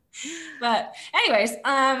 But anyways,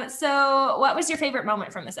 so what was your favorite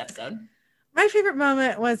moment from this episode? My favorite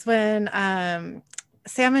moment was when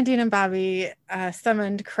Sam and Dean and Bobby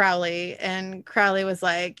summoned Crowley, and Crowley was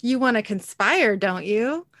like, "You want to conspire, don't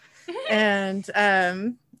you?" and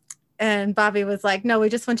Bobby was like, "No, we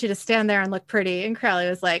just want you to stand there and look pretty." And Crowley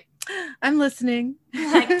was like, "I'm listening."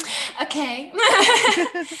 Like, okay.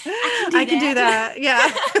 I can do that.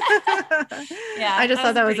 Yeah. Yeah. I just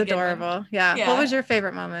thought that was adorable. Yeah. What was your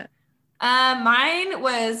favorite moment? Mine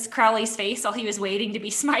was Crowley's face while he was waiting to be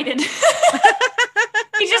smited.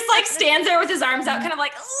 He just like stands there with his arms out, kind of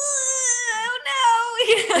like, oh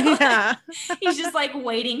no, you know? Yeah. He's just like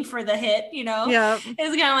waiting for the hit, you know? Yeah.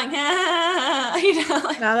 It's kind of like, you know?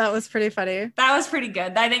 Like, no, that was pretty funny. That was pretty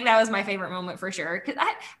good. I think that was my favorite moment for sure. Cause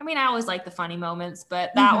I mean, I always like the funny moments,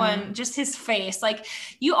 but that one, just his face, like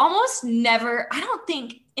you almost never, I don't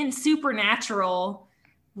think in Supernatural,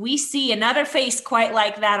 we see another face quite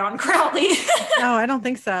like that on Crowley. No, I don't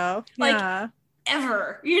think so. Like, yeah.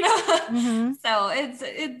 Ever, you know? So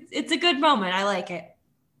it's a good moment. I like it.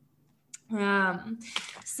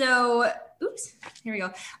 So oops, here we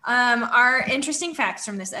go. Our interesting facts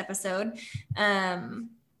from this episode.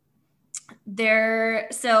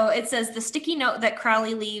 So it says the sticky note that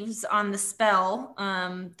Crowley leaves on the spell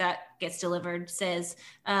that gets delivered says,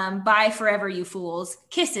 "Bye forever, you fools.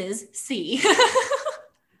 Kisses, C."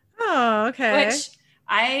 Oh, okay. Which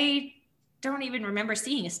I don't even remember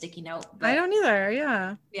seeing a sticky note. But I don't either.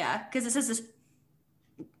 Yeah. Yeah, because it says this.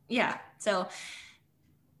 Yeah. So,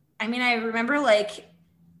 I mean, I remember like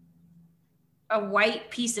a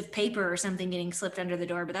white piece of paper or something getting slipped under the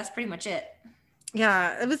door, but that's pretty much it.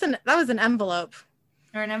 Yeah, that was an envelope.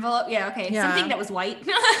 Or an envelope? Yeah, okay. Yeah. Something that was white.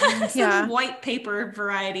 Yeah. White paper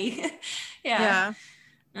variety. Yeah.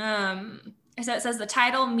 So it says the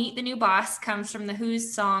title "Meet the New Boss" comes from the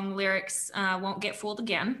Who's song lyrics "Won't Get Fooled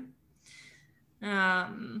Again."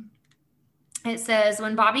 It says,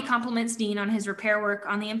 when Bobby compliments Dean on his repair work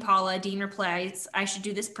on the Impala, Dean replies, "I should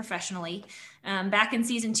do this professionally." Back in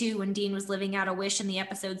season 2, when Dean was living out a wish in the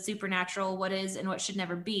episode Supernatural, What Is and What Should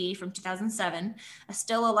Never Be from 2007, a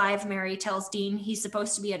still alive Mary tells Dean he's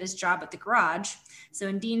supposed to be at his job at the garage. So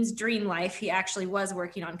in Dean's dream life, he actually was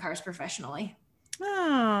working on cars professionally.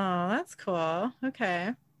 Oh, that's cool.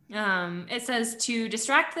 Okay. It says to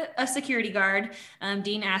distract a security guard,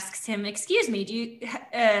 Dean asks him, "Excuse me, do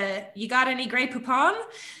you got any Grey Poupon?"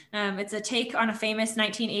 It's a take on a famous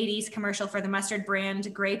 1980s commercial for the mustard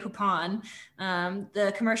brand Grey Poupon.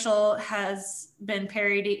 The commercial has been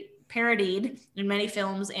parodied in many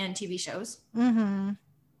films and TV shows. Mm-hmm.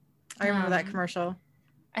 I remember that commercial.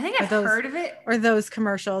 I think I've heard of it. Or those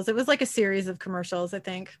commercials. It was like a series of commercials, I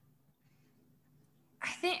think.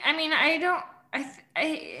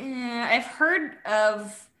 I've heard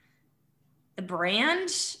of the brand,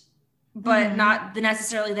 but not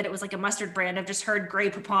necessarily that it was like a mustard brand. I've just heard Grey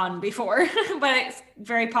Poupon before, but it's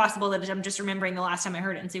very possible that I'm just remembering the last time I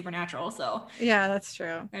heard it in Supernatural. So yeah, that's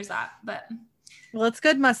true. There's that. But well, it's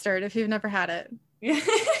good mustard if you've never had it.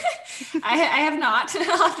 I have not.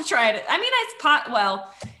 I'll have to try it. I mean,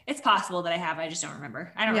 it's possible that I have. I just don't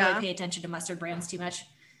remember. I don't really pay attention to mustard brands too much.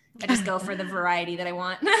 I just go for the variety that I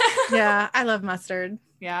want. Yeah, I love mustard.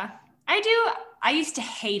 Yeah, I do. I used to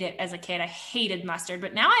hate it as a kid. I hated mustard,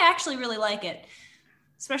 but now I actually really like it.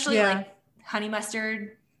 Especially like honey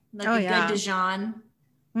mustard, like good Dijon.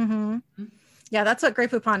 Mm-hmm. Yeah, that's what Grey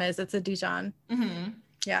Poupon is. It's a Dijon. Mm-hmm.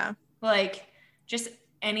 Yeah. Like just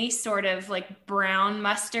any sort of like brown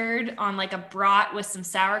mustard on like a brat with some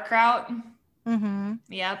sauerkraut. Mm-hmm.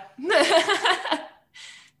 Yep.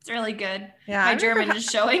 It's really good. Yeah, my German is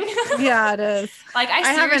showing. Yeah, it is. Like I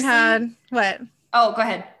haven't had what? Oh, go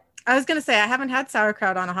ahead. I was gonna say I haven't had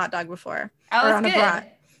sauerkraut on a hot dog before. Oh, or on good. A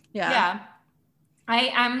brat. Yeah. Yeah.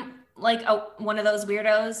 I'm like one of those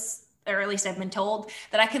weirdos, or at least I've been told,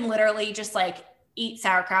 that I can literally just like eat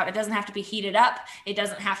sauerkraut. It doesn't have to be heated up. It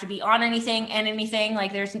doesn't have to be on anything and anything.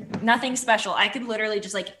 Like there's nothing special. I could literally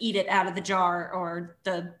just like eat it out of the jar or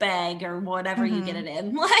the bag or whatever you get it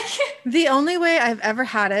in. Like the only way I've ever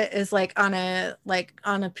had it is like on a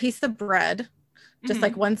piece of bread, just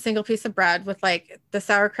like one single piece of bread with like the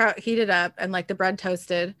sauerkraut heated up and like the bread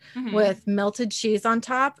toasted with melted cheese on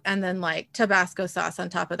top and then like Tabasco sauce on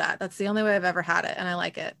top of that. That's the only way I've ever had it and I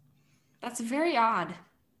like it. That's very odd.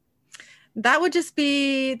 That would just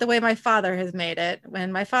be the way my father has made it,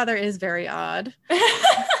 and my father is very odd.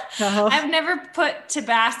 So. I've never put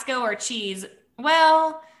Tabasco or cheese.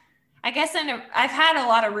 Well, I guess I've had a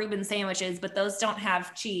lot of Reuben sandwiches, but those don't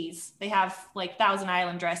have cheese. They have like Thousand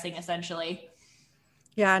Island dressing, essentially.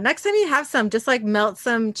 Yeah, next time you have some, just like melt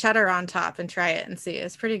some cheddar on top and try it and see.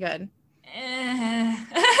 It's pretty good.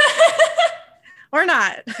 Or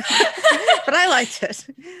not. But I liked it.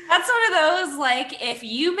 That's one of those, like, if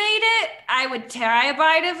you made it, I would try a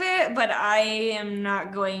bite of it, but I am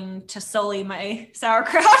not going to sully my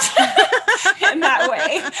sauerkraut in that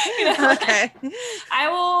way. You know? Okay. I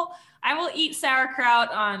will eat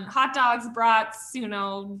sauerkraut on hot dogs, brats, you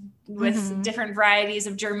know, with different varieties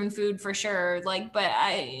of German food for sure. Like, but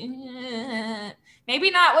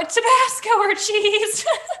maybe not with Tabasco or cheese.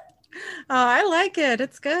 Oh, I like it.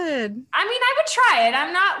 It's good. I mean, I would try it.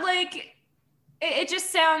 I'm not like, it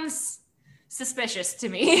just sounds suspicious to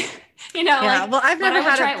me. You know, yeah, like, well, I've never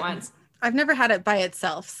had it once. I've never had it by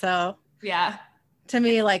itself. So yeah, to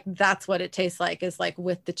me, like, that's what it tastes like, is like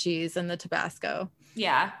with the cheese and the Tabasco.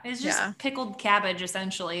 Yeah. It's just pickled cabbage,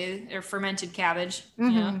 essentially, or fermented cabbage.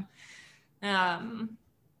 You know?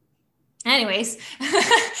 Anyways, so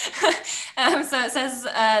it says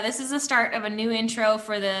this is the start of a new intro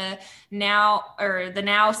for the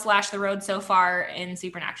now/the road so far in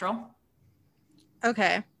Supernatural.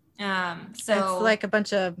 Okay. So it's like a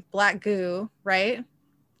bunch of black goo, right?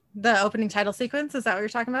 The opening title sequence, is that what you're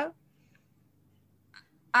talking about?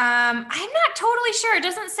 I'm not totally sure. It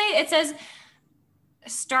doesn't say. It says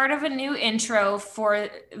start of a new intro for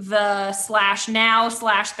the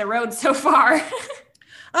 /now/the road so far.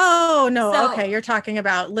 Oh, no. So, okay. You're talking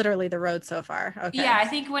about literally the road so far. Okay. Yeah, I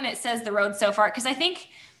think when it says the road so far, because I think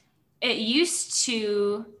it used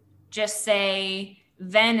to just say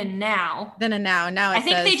then and now. Then and now. Now it I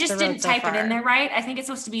think says they just didn't type it in there right. I think it's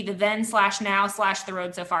supposed to be the then/now/the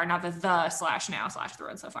road so far, not the /now/the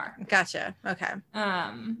road so far. Gotcha. Okay.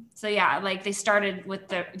 So yeah, like they started with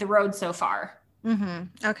the road so far. Mm-hmm.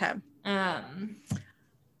 Okay.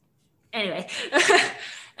 Anyway.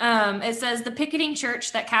 It says the picketing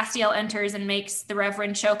church that Castiel enters and makes the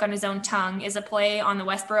Reverend choke on his own tongue is a play on the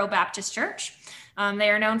Westboro Baptist Church. They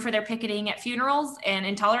are known for their picketing at funerals and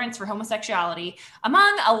intolerance for homosexuality,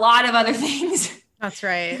 among a lot of other things. That's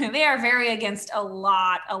right. They are very against a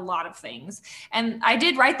lot of things. And I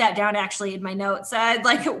did write that down actually in my notes.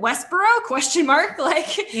 Like Westboro ?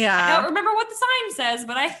 Like, yeah. I don't remember what the sign says,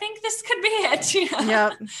 but I think this could be it. You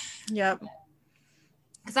know? Yep.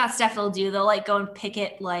 Because that stuff they'll do. They'll like go and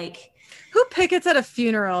picket like. Who pickets at a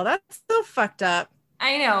funeral? That's so fucked up.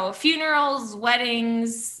 I know. Funerals,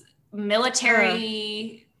 weddings,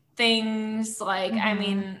 military things. Like, I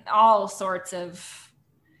mean, all sorts of.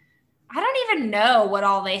 I don't even know what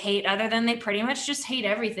all they hate other than they pretty much just hate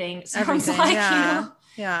everything. Sounds like, yeah. You know,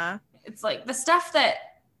 yeah. It's like the stuff that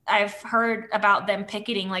I've heard about them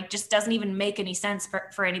picketing, like just doesn't even make any sense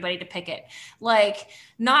for anybody to picket. Like,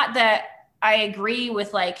 not that I agree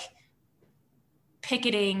with like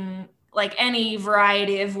picketing like any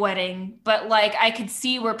variety of wedding, but like I could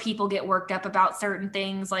see where people get worked up about certain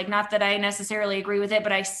things. Like, not that I necessarily agree with it,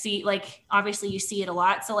 but I see, like, obviously you see it a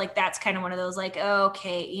lot. So like, that's kind of one of those like, oh,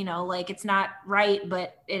 okay, you know, like it's not right,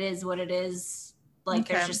 but it is what it is. Like,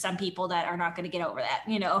 there's just some people that are not going to get over that,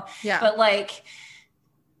 you know? Yeah. But like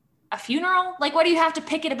a funeral, like what do you have to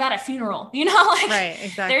picket about a funeral? You know, like right,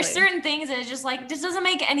 exactly. There's certain things that it's just like, this doesn't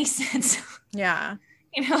make any sense. Yeah.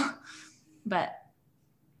 You know, but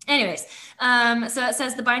anyways, so it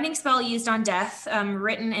says the binding spell used on death,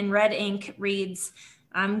 written in red ink, reads,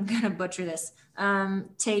 I'm going to butcher this,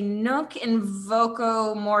 te nunc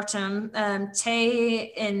invoco mortem,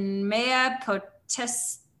 te in mea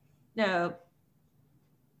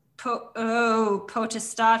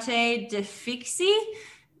potestate defixi,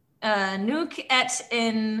 nunc et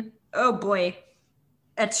in, oh boy,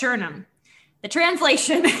 eternum. The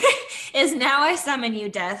translation is, now I summon you,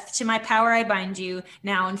 death. To my power I bind you,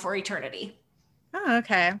 now and for eternity. Oh,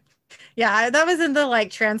 okay. Yeah, that was in the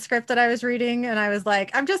like transcript that I was reading, and I was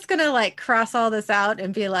like, I'm just gonna like cross all this out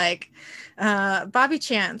and be like, Bobby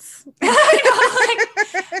Chance. I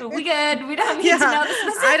know, like, we good. We don't need to know the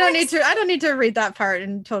specifics. I don't need to read that part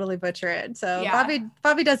and totally butcher it. So yeah.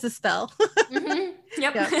 Bobby does the spell.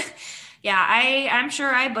 Yep. Yeah, I'm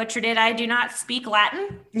sure I butchered it. I do not speak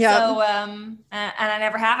Latin. Yeah. So, and I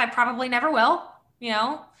never have. I probably never will, you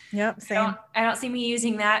know? Yep, same. I don't see me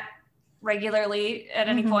using that regularly at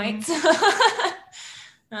any point.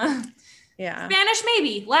 Yeah. Spanish,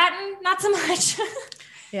 maybe. Latin, not so much.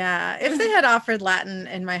 Yeah. If they had offered Latin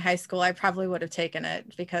in my high school, I probably would have taken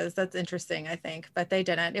it because that's interesting, I think. But they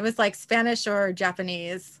didn't. It was like Spanish or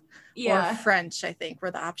Japanese or French, I think,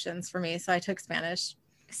 were the options for me. So I took Spanish.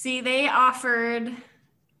 See, they offered,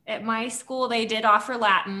 at my school, they did offer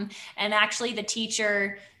Latin. And actually the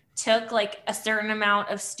teacher took like a certain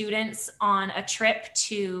amount of students on a trip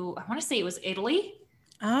to, I want to say it was Italy.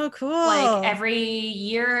 Oh, cool. Like every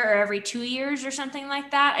year or every 2 years or something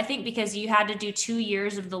like that. I think because you had to do 2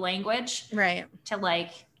 years of the language. Right. To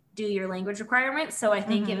like do your language requirements. So I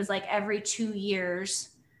think it was like every 2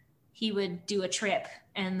 years he would do a trip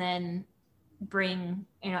and then bring,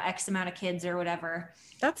 you know, X amount of kids or whatever.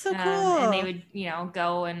 That's so cool. And they would, you know,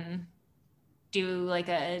 go and do like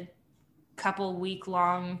a couple week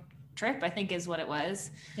long trip, I think is what it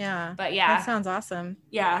was. Yeah. But yeah. That sounds awesome.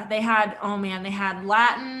 Yeah. They had, oh man, they had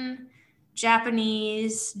Latin,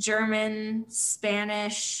 Japanese, German,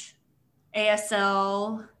 Spanish,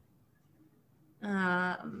 ASL.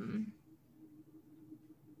 I'm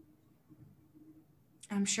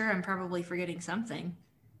sure I'm probably forgetting something.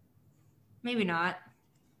 Maybe not.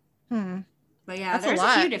 But yeah, there's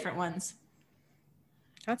a few different ones.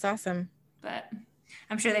 That's awesome. But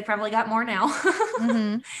I'm sure they probably got more now.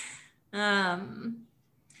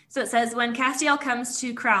 So it says, when Castiel comes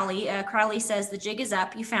to Crowley, Crowley says, the jig is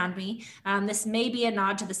up. You found me. This may be a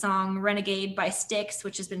nod to the song Renegade by Styx,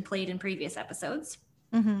 which has been played in previous episodes.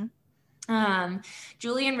 Julian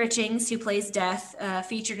Richings, who plays Death,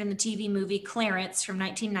 featured in the TV movie Clarence from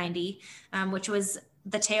 1990, which was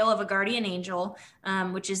the tale of a guardian angel,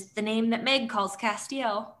 which is the name that Meg calls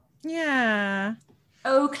Castiel. Yeah.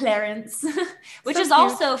 Oh, Clarence, which So is cute.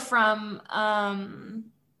 also from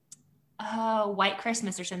White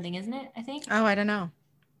Christmas or something, isn't it? I think. Oh, I don't know.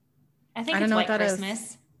 I think I don't it's know what White that is.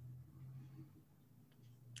 Christmas.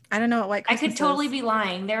 I don't know what White Christmas I could totally is. be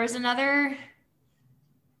lying. There was another.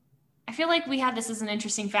 I feel like we had this as an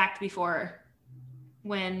interesting fact before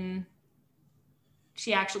when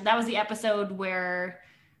that was the episode where,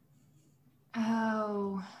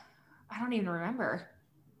 oh, I don't even remember.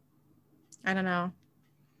 I don't know.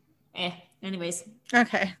 Anyways.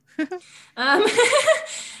 Okay.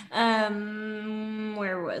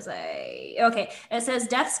 Where was I? Okay. It says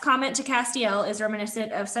Death's comment to Castiel is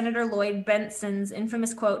reminiscent of Senator Lloyd Bentsen's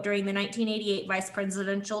infamous quote during the 1988 vice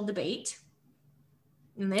presidential debate.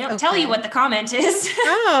 And they don't tell you what the comment is.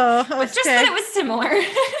 Oh, okay. But just that it was similar.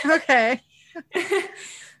 Okay.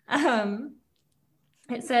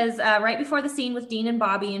 It says right before the scene with Dean and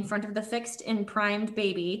Bobby in front of the fixed and primed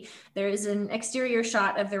baby, there is an exterior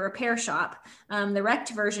shot of the repair shop. The wrecked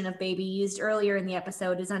version of baby used earlier in the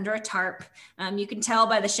episode is under a tarp. You can tell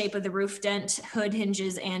by the shape of the roof dent, hood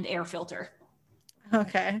hinges, and air filter.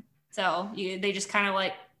 Okay. So they just kind of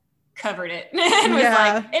like covered it and was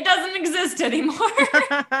like, it doesn't exist anymore.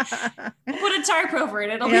 Put a tarp over it.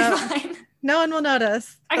 It'll be fine. No one will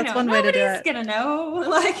notice. That's one way to do it. Nobody's gonna know.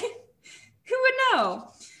 Like, who would know?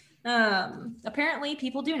 Apparently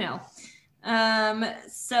people do know.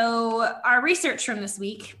 So our research from this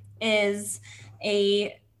week is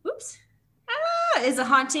a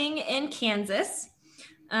haunting in Kansas.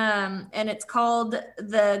 And it's called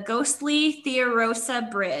the Ghostly Theorosa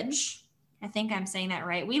Bridge. I think I'm saying that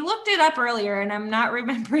right. We looked it up earlier and I'm not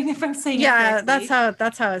remembering if I'm saying it correctly.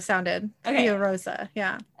 That's how it sounded. Okay. Theorosa.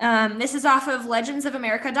 Yeah. This is off of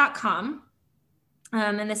legendsofamerica.com.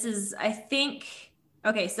 And this is, I think,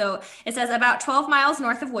 okay, so it says about 12 miles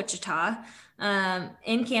north of Wichita,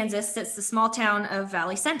 in Kansas sits the small town of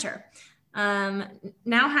Valley Center.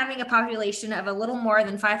 Now having a population of a little more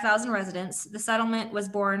than 5,000 residents, the settlement was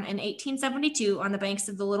born in 1872 on the banks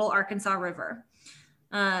of the Little Arkansas River.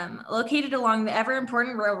 Located along the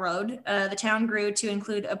ever-important railroad, the town grew to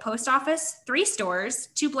include a post office, 3 stores,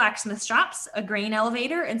 2 blacksmith shops, a grain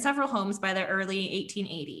elevator, and several homes by the early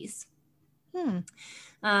 1880s.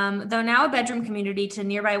 Though now a bedroom community to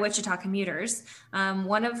nearby Wichita commuters,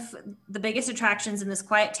 one of the biggest attractions in this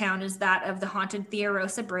quiet town is that of the haunted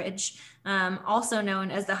Theorosa Bridge, also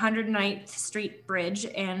known as the 109th Street Bridge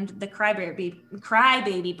and the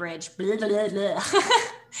Crybaby Bridge. Blah, blah, blah.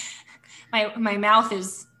 My mouth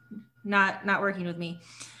is not working with me.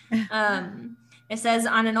 It says,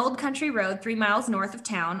 on an old country road 3 miles north of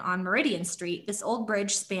town on Meridian Street, this old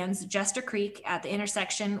bridge spans Jester Creek at the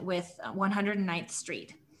intersection with 109th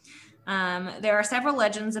Street. There are several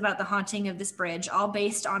legends about the haunting of this bridge, all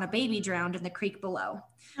based on a baby drowned in the creek below.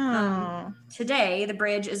 Today, the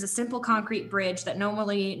bridge is a simple concrete bridge that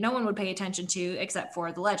normally no one would pay attention to except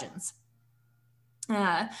for the legends.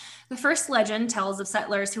 The first legend tells of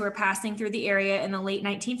settlers who were passing through the area in the late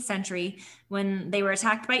 19th century when they were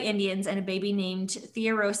attacked by Indians and a baby named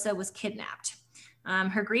Theorosa was kidnapped.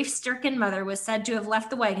 Her grief-stricken mother was said to have left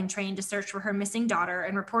the wagon train to search for her missing daughter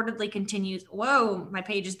and reportedly continues, whoa, my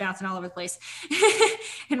page is bouncing all over the place,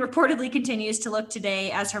 and reportedly continues to look today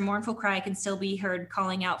as her mournful cry can still be heard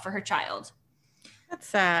calling out for her child. That's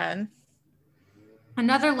sad.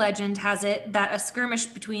 Another legend has it that a skirmish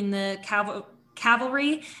between the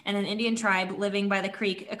cavalry and an Indian tribe living by the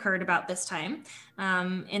creek occurred about this time.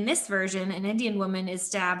 In this version, an Indian woman is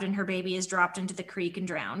stabbed and her baby is dropped into the creek and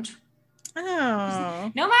drowned.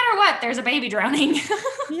 Oh. No matter what, there's a baby drowning.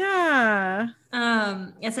 Yeah.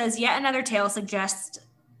 It says yet another tale suggests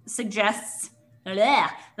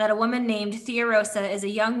that a woman named Theorosa is a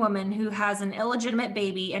young woman who has an illegitimate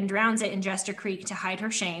baby and drowns it in Jester Creek to hide her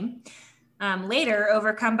shame. Later,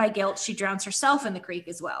 overcome by guilt, she drowns herself in the creek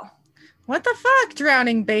as well. What the fuck,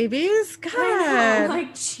 drowning babies? God. I know,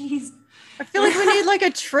 like, jeez. I feel like we need like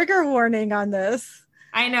a trigger warning on this.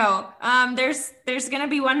 I know. There's gonna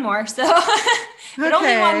be one more, so but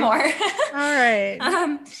only one more. All right.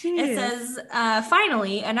 It says,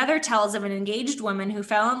 finally, another tells of an engaged woman who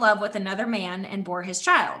fell in love with another man and bore his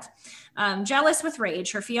child. Jealous with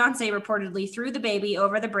rage, her fiance reportedly threw the baby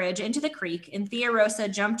over the bridge into the creek, and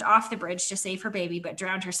Theorosa jumped off the bridge to save her baby, but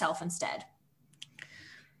drowned herself instead.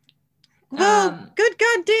 Well, good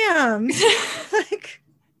goddamn. Like,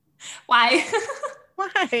 why?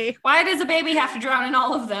 Why? Why does a baby have to drown in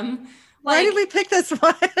all of them? Like, why did we pick this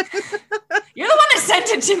one? You're the one that sent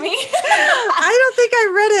it to me. I don't think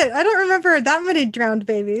I read it. I don't remember that many drowned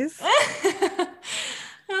babies. I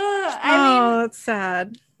mean, that's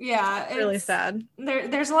sad. Yeah, Really sad.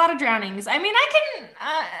 There's a lot of drownings. I mean, I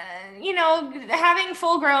can, having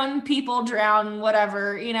full grown people drown,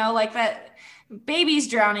 whatever, like that. Babies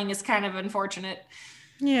drowning is kind of unfortunate.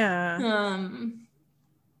 Yeah.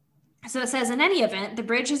 So it says, in any event, the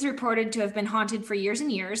bridge is reported to have been haunted for years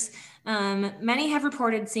and years. Many have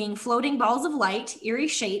reported seeing floating balls of light, eerie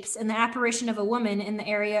shapes, and the apparition of a woman in the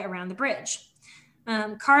area around the bridge.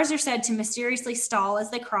 Cars are said to mysteriously stall as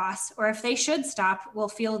they cross, or if they should stop, will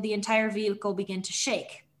feel the entire vehicle begin to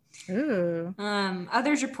shake. Ooh.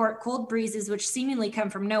 Others report cold breezes which seemingly come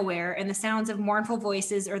from nowhere, and the sounds of mournful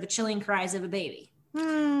voices or the chilling cries of a baby.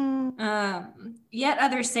 Yet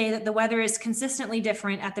others say that the weather is consistently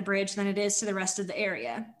different at the bridge than it is to the rest of the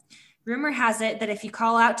area. Rumor has it that if you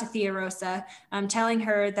call out to Thea Rosa, telling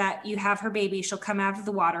her that you have her baby, she'll come out of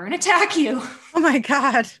the water and attack you. Oh my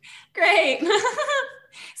God. Great.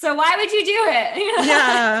 So why would you do it?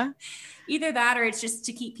 Yeah. Either that or it's just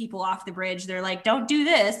to keep people off the bridge. They're like, don't do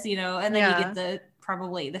this, and then you get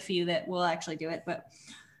probably the few that will actually do it. But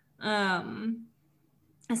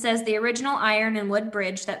it says the original iron and wood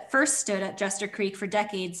bridge that first stood at Jester Creek for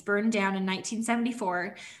decades burned down in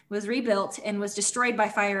 1974, was rebuilt, and was destroyed by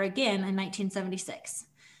fire again in 1976.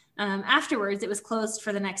 Afterwards, it was closed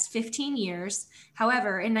for the next 15 years.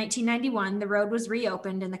 However, in 1991, the road was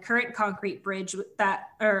reopened and the current concrete bridge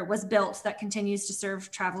was built that continues to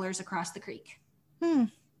serve travelers across the creek.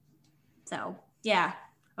 So, yeah,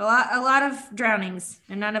 a lot of drownings,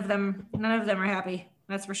 and none of them are happy.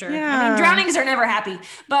 That's for sure. Yeah. I mean, drownings are never happy,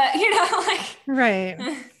 but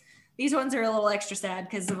right. These ones are a little extra sad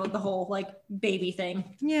because of the whole baby thing.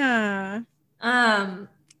 Yeah.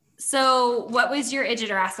 So what was your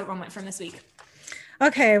idiot or asshole moment from this week?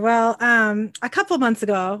 Okay, well, a couple months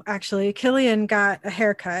ago, actually, Killian got a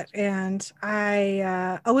haircut, and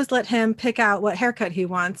I always let him pick out what haircut he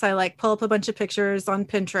wants. I pull up a bunch of pictures on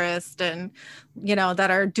Pinterest and, that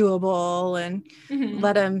are doable, and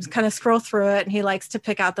let him kind of scroll through it, and he likes to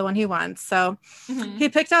pick out the one he wants. So he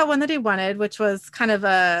picked out one that he wanted, which was kind of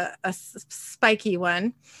a spiky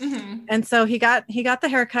one. And so he got the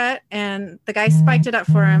haircut, and the guy spiked it up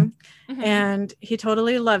for him, and he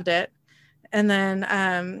totally loved it. And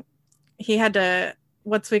then he had to,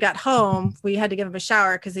 once we got home, we had to give him a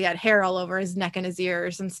shower because he had hair all over his neck and his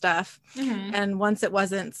ears and stuff. And once it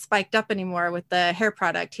wasn't spiked up anymore with the hair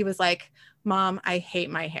product, he was like, Mom, I hate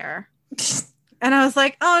my hair. And I was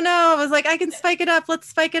like, oh no, I was like, I can spike it up. Let's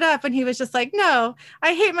spike it up. And he was just like, no,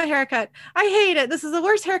 I hate my haircut. I hate it. This is the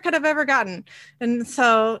worst haircut I've ever gotten. And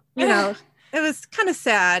so, it was kind of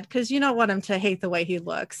sad because you don't want him to hate the way he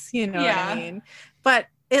looks. You know what I mean? But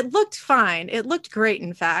it looked fine. It looked great.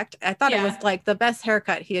 In fact, I thought it was the best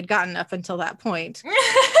haircut he had gotten up until that point.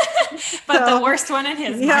 But the worst one in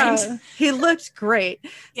his mind. He looked great.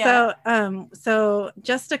 So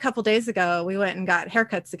just a couple days ago, we went and got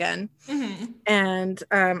haircuts again. And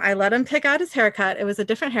I let him pick out his haircut. It was a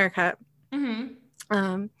different haircut.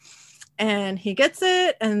 And he gets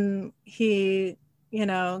it, and he,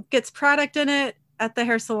 gets product in it at the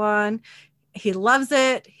hair salon. He loves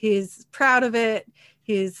it. He's proud of it.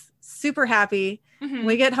 He's super happy.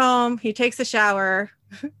 We get home, he takes a shower,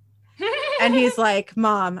 and he's like,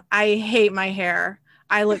 Mom, I hate my hair.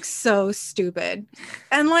 I look so stupid.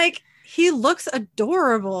 And he looks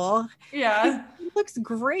adorable. Yeah. He looks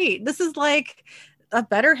great. This is a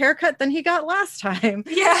better haircut than he got last time.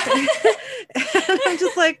 Yeah. And I'm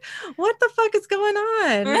just like, what the fuck is going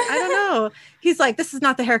on? I don't know. He's like, this is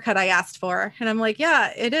not the haircut I asked for. And I'm like,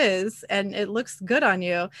 yeah, it is. And it looks good on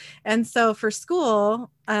you. And so for school,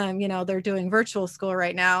 they're doing virtual school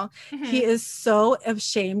right now. He is so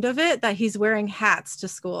ashamed of it that he's wearing hats to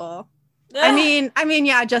school. I mean,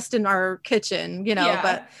 yeah, just in our kitchen,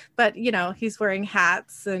 but he's wearing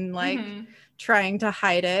hats and trying to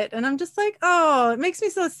hide it. And I'm just like, oh, it makes me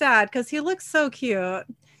so sad because he looks so cute.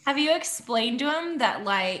 Have you explained to him that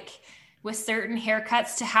with certain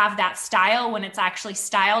haircuts, to have that style, when it's actually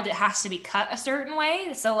styled, it has to be cut a certain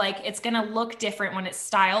way? So it's going to look different when it's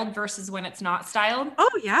styled versus when it's not styled?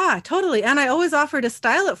 Oh yeah, totally. And I always offer to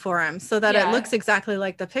style it for him so that it looks exactly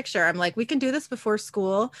like the picture. I'm like, we can do this before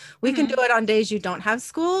school. We can do it on days you don't have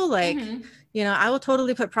school. I will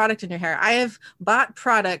totally put product in your hair. I have bought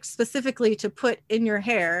product specifically to put in your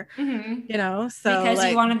hair, so because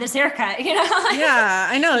you wanted this haircut, yeah,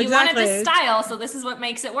 I know. You exactly. wanted this style. So this is what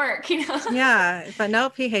makes it work, Yeah. But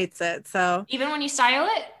nope, he hates it. So even when you style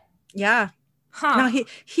it? Yeah. Huh. No,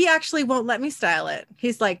 he actually won't let me style it.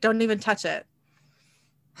 He's like, don't even touch it.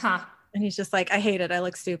 Huh. And he's just like, I hate it. I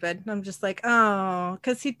look stupid. And I'm just like, oh,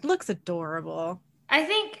 because he looks adorable. I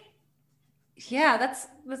think, yeah, that's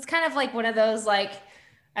kind of one of those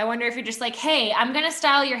I wonder if you're just like, hey, I'm going to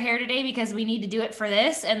style your hair today because we need to do it for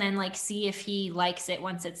this. And then like see if he likes it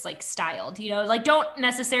once it's like styled, you know, like don't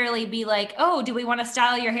necessarily be like, oh, do we want to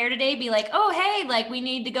style your hair today? Be like, oh, hey, like we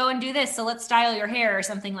need to go and do this. So let's style your hair or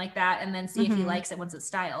something like that. And then see if he likes it once it's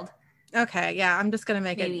styled. Okay. Yeah. I'm just going to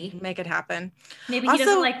make it happen. Maybe he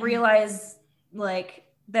doesn't like realize like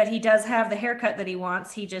that he does have the haircut that he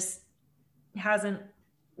wants. He just hasn't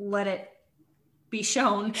let it be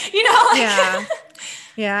shown, you know? Like, yeah.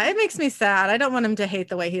 Yeah. It makes me sad. I don't want him to hate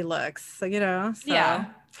the way he looks. So, you know, yeah.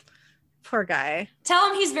 Poor guy. Tell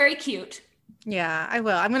him he's very cute. Yeah, I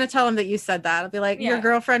will. I'm going to tell him that you said that. I'll be like, your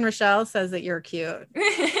girlfriend Rochelle says that you're cute.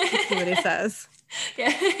 Let's see what he says.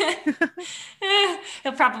 Yeah.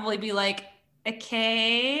 He'll probably be like,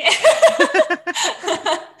 okay.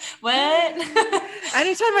 What?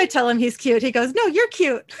 Anytime I tell him he's cute, he goes, no, you're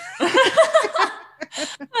cute.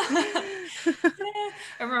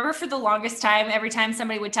 I remember for the longest time, every time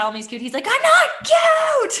somebody would tell him he's cute, he's like, I'm not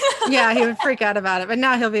cute. Yeah, he would freak out about it. But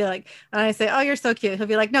now he'll be like, and I say, oh, you're so cute. He'll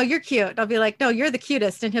be like, no, you're cute. I'll be like, no, you're the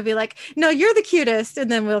cutest. And he'll be like, no, you're the cutest. And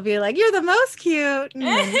then we'll be like, you're the most cute.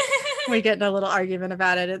 And we get in a little argument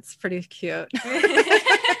about it. It's pretty cute.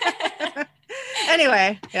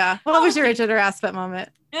 Anyway, yeah. What was your Richard or Aspet moment?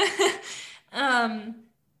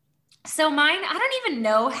 So mine, I don't even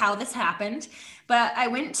know how this happened, but I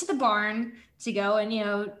went to the barn to go and, you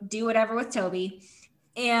know, do whatever with Toby.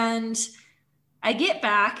 And I get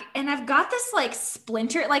back and I've got this like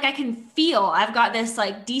splinter, like I can feel I've got this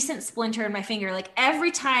like decent splinter in my finger. Like every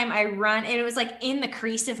time I run, it was like in the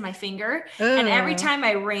crease of my finger. Ooh. And every time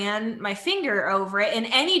I ran my finger over it in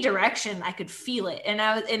any direction, I could feel it. And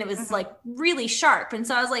it was like really sharp. And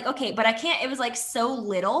so I was like, okay, but I can't, it was like so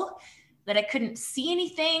little that I couldn't see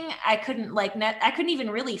anything. I couldn't I couldn't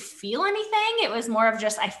even really feel anything. It was more of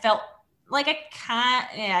just, I felt like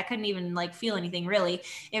I couldn't even like feel anything really.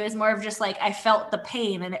 It was more of just like, I felt the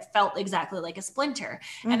pain and it felt exactly like a splinter.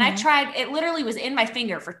 Mm-hmm. And I tried, it literally was in my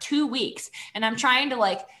finger for 2 weeks. And I'm trying to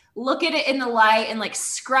like, look at it in the light and like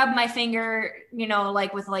scrub my finger, you know,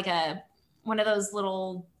 like with like one of those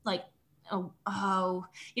little like, you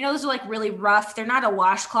know, those are like really rough. They're not a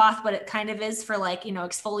washcloth, but it kind of is for like, you know,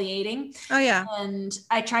 exfoliating. Oh yeah. And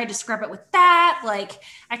I tried to scrub it with that. Like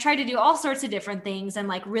I tried to do all sorts of different things and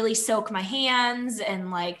like really soak my hands and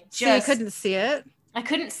like just. So you couldn't see it? I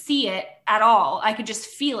couldn't see it at all. I could just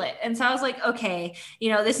feel it. And so I was like, okay,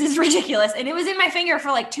 you know, this is ridiculous. And it was in my finger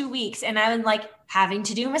for like 2 weeks. And I was like having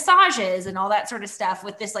to do massages and all that sort of stuff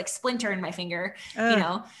with this like splinter in my finger, you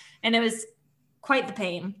know, and it was quite the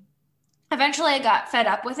pain. Eventually I got fed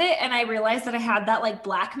up with it and I realized that I had that like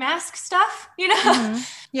black mask stuff, you know, mm-hmm.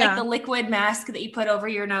 Yeah. Like the liquid mask that you put over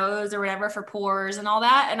your nose or whatever for pores and all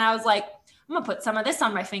that. And I was like, I'm gonna put some of this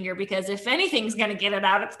on my finger because if anything's gonna get it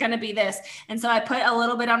out, it's gonna be this. And so I put a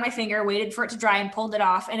little bit on my finger, waited for it to dry and pulled it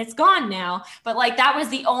off and it's gone now. But like, that was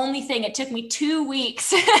the only thing. It took me 2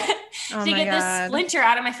 weeks to get this splinter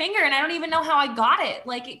out of my finger. And I don't even know how I got it.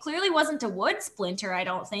 Like it clearly wasn't a wood splinter, I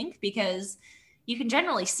don't think, because you can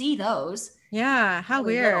generally see those. Yeah. How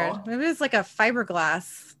really weird. Little. Maybe it's like a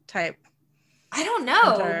fiberglass type. I don't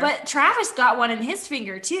know, but Travis got one in his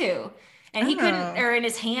finger too. And he couldn't, or in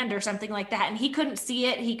his hand or something like that. And he couldn't see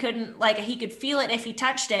it. He couldn't like, he could feel it if he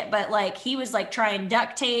touched it, but like, he was like trying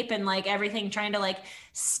duct tape and like everything, trying to like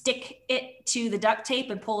stick it to the duct tape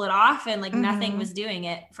and pull it off. And like nothing was doing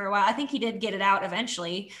it for a while. I think he did get it out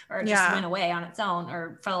eventually, or it just went away on its own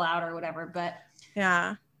or fell out or whatever. But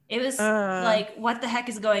yeah. It was like, what the heck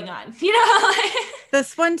is going on? You know,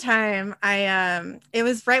 this one time it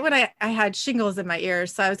was right when I had shingles in my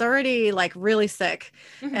ears. So I was already like really sick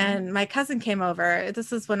and my cousin came over.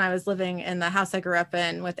 This is when I was living in the house I grew up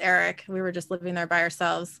in with Eric. We were just living there by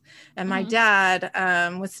ourselves. And my dad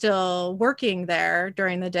was still working there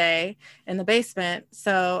during the day in the basement.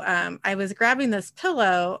 So I was grabbing this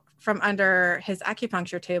pillow from under his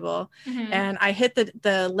acupuncture table. And I hit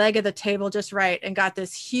the leg of the table just right and got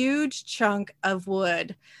this huge chunk of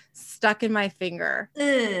wood stuck in my finger.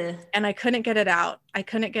 Ugh. And I couldn't get it out.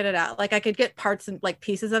 Like I could get parts and like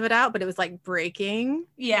pieces of it out, but it was like breaking.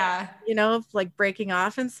 Yeah. You know, like breaking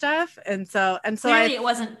off and stuff. And so clearly it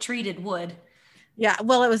wasn't treated wood. Yeah.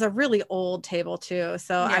 Well, it was a really old table too.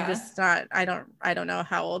 So I'm just not, I don't know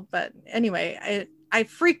how old, but anyway, I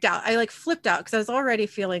freaked out. I like flipped out because I was already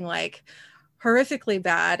feeling like horrifically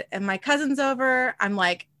bad. And my cousin's over. I'm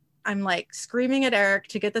like screaming at Eric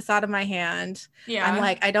to get this out of my hand. Yeah. I'm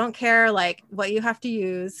like, I don't care like what you have to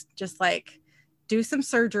use. Just like do some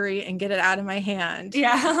surgery and get it out of my hand.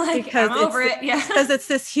 Yeah. Like, because I'm over it. Yeah. Because it's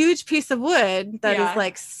this huge piece of wood that is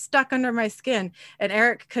like stuck under my skin, and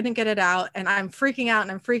Eric couldn't get it out, and I'm freaking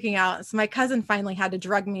out. So my cousin finally had to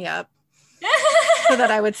drug me up so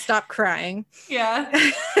that I would stop crying. Yeah.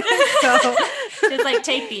 So just like,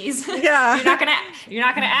 take these. Yeah. You're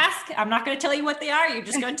not gonna ask. I'm not gonna tell you what they are. You're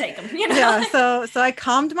just gonna take them. You know? Yeah. So I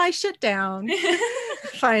calmed my shit down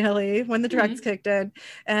finally when the drugs kicked in,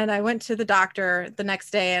 and I went to the doctor the next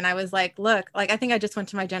day, and I was like, look, like, I think I just went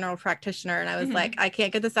to my general practitioner, and I was like, I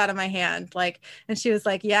can't get this out of my hand. Like, and she was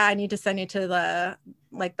like, yeah, I need to send you to the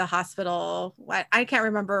hospital. I can't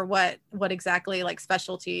remember what exactly, like,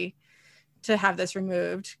 specialty to have this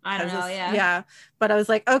removed. I don't know. Yeah. But I was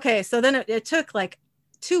like, okay. So then it took like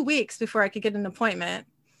 2 weeks before I could get an appointment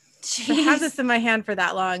to have this in my hand for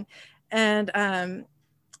that long. And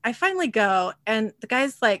I finally go, and the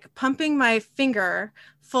guy's like pumping my finger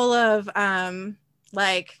full of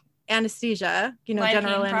like anesthesia, you know, lidocaine,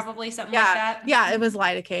 general probably something like that. Yeah, it was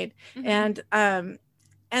lidocaine. And I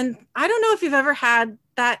don't know if you've ever had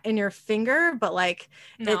that in your finger, but like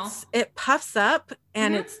it puffs up,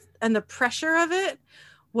 and and the pressure of it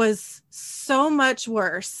was so much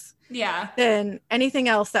worse than anything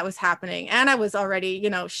else that was happening. And I was already,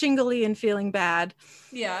 you know, shingly and feeling bad.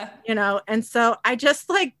 Yeah. You know, and so I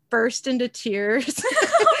just like burst into tears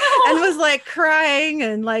and was like crying.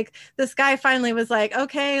 And like this guy finally was like,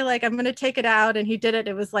 okay, like, I'm going to take it out. And he did it.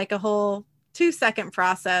 It was like a whole 2-second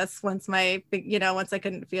process once I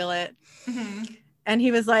couldn't feel it. And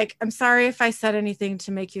he was like, I'm sorry if I said anything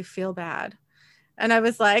to make you feel bad. And I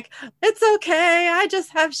was like, it's okay. I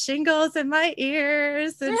just have shingles in my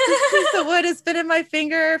ears, and this piece of wood has been in my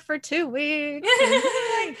finger for 2 weeks.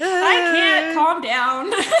 I can't calm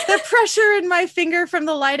down. The pressure in my finger from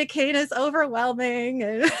the lidocaine is overwhelming.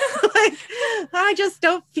 And like, I just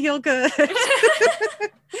don't feel good.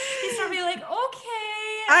 He's probably like,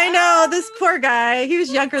 okay. I know, this poor guy. He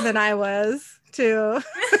was younger than I was too.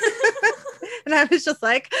 And I was just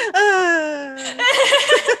like, I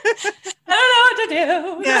don't know what to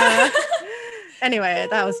do. Yeah. Anyway,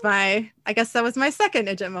 I guess that was my second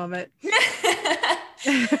Idjit moment.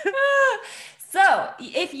 So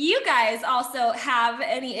if you guys also have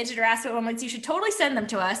any Idjit or Aspet moments, you should totally send them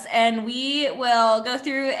to us, and we will go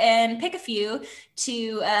through and pick a few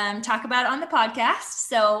to talk about on the podcast.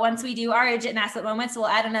 So once we do our Idjit and Aspet moments, we'll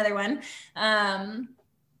add another one.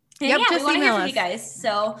 We want to hear from you guys.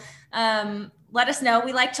 So let us know.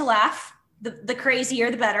 We like to laugh. The crazier,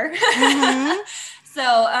 the better.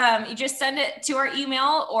 So you just send it to our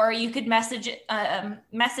email, or you could message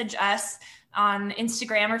us on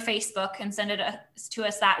Instagram or Facebook and send it to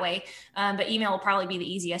us that way. But email will probably be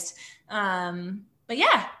the easiest. But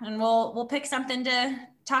yeah, and we'll pick something to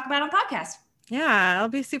talk about on podcast. Yeah, it'll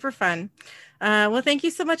be super fun. Well, thank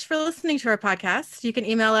you so much for listening to our podcast. You can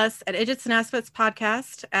email us at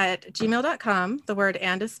idjitsandaspettspodcast@gmail.com. The word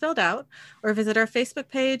 "and" is spelled out, or visit our Facebook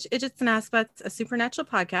page, Idjits and Aspets, a supernatural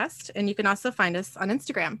podcast. And you can also find us on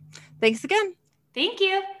Instagram. Thanks again. Thank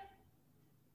you.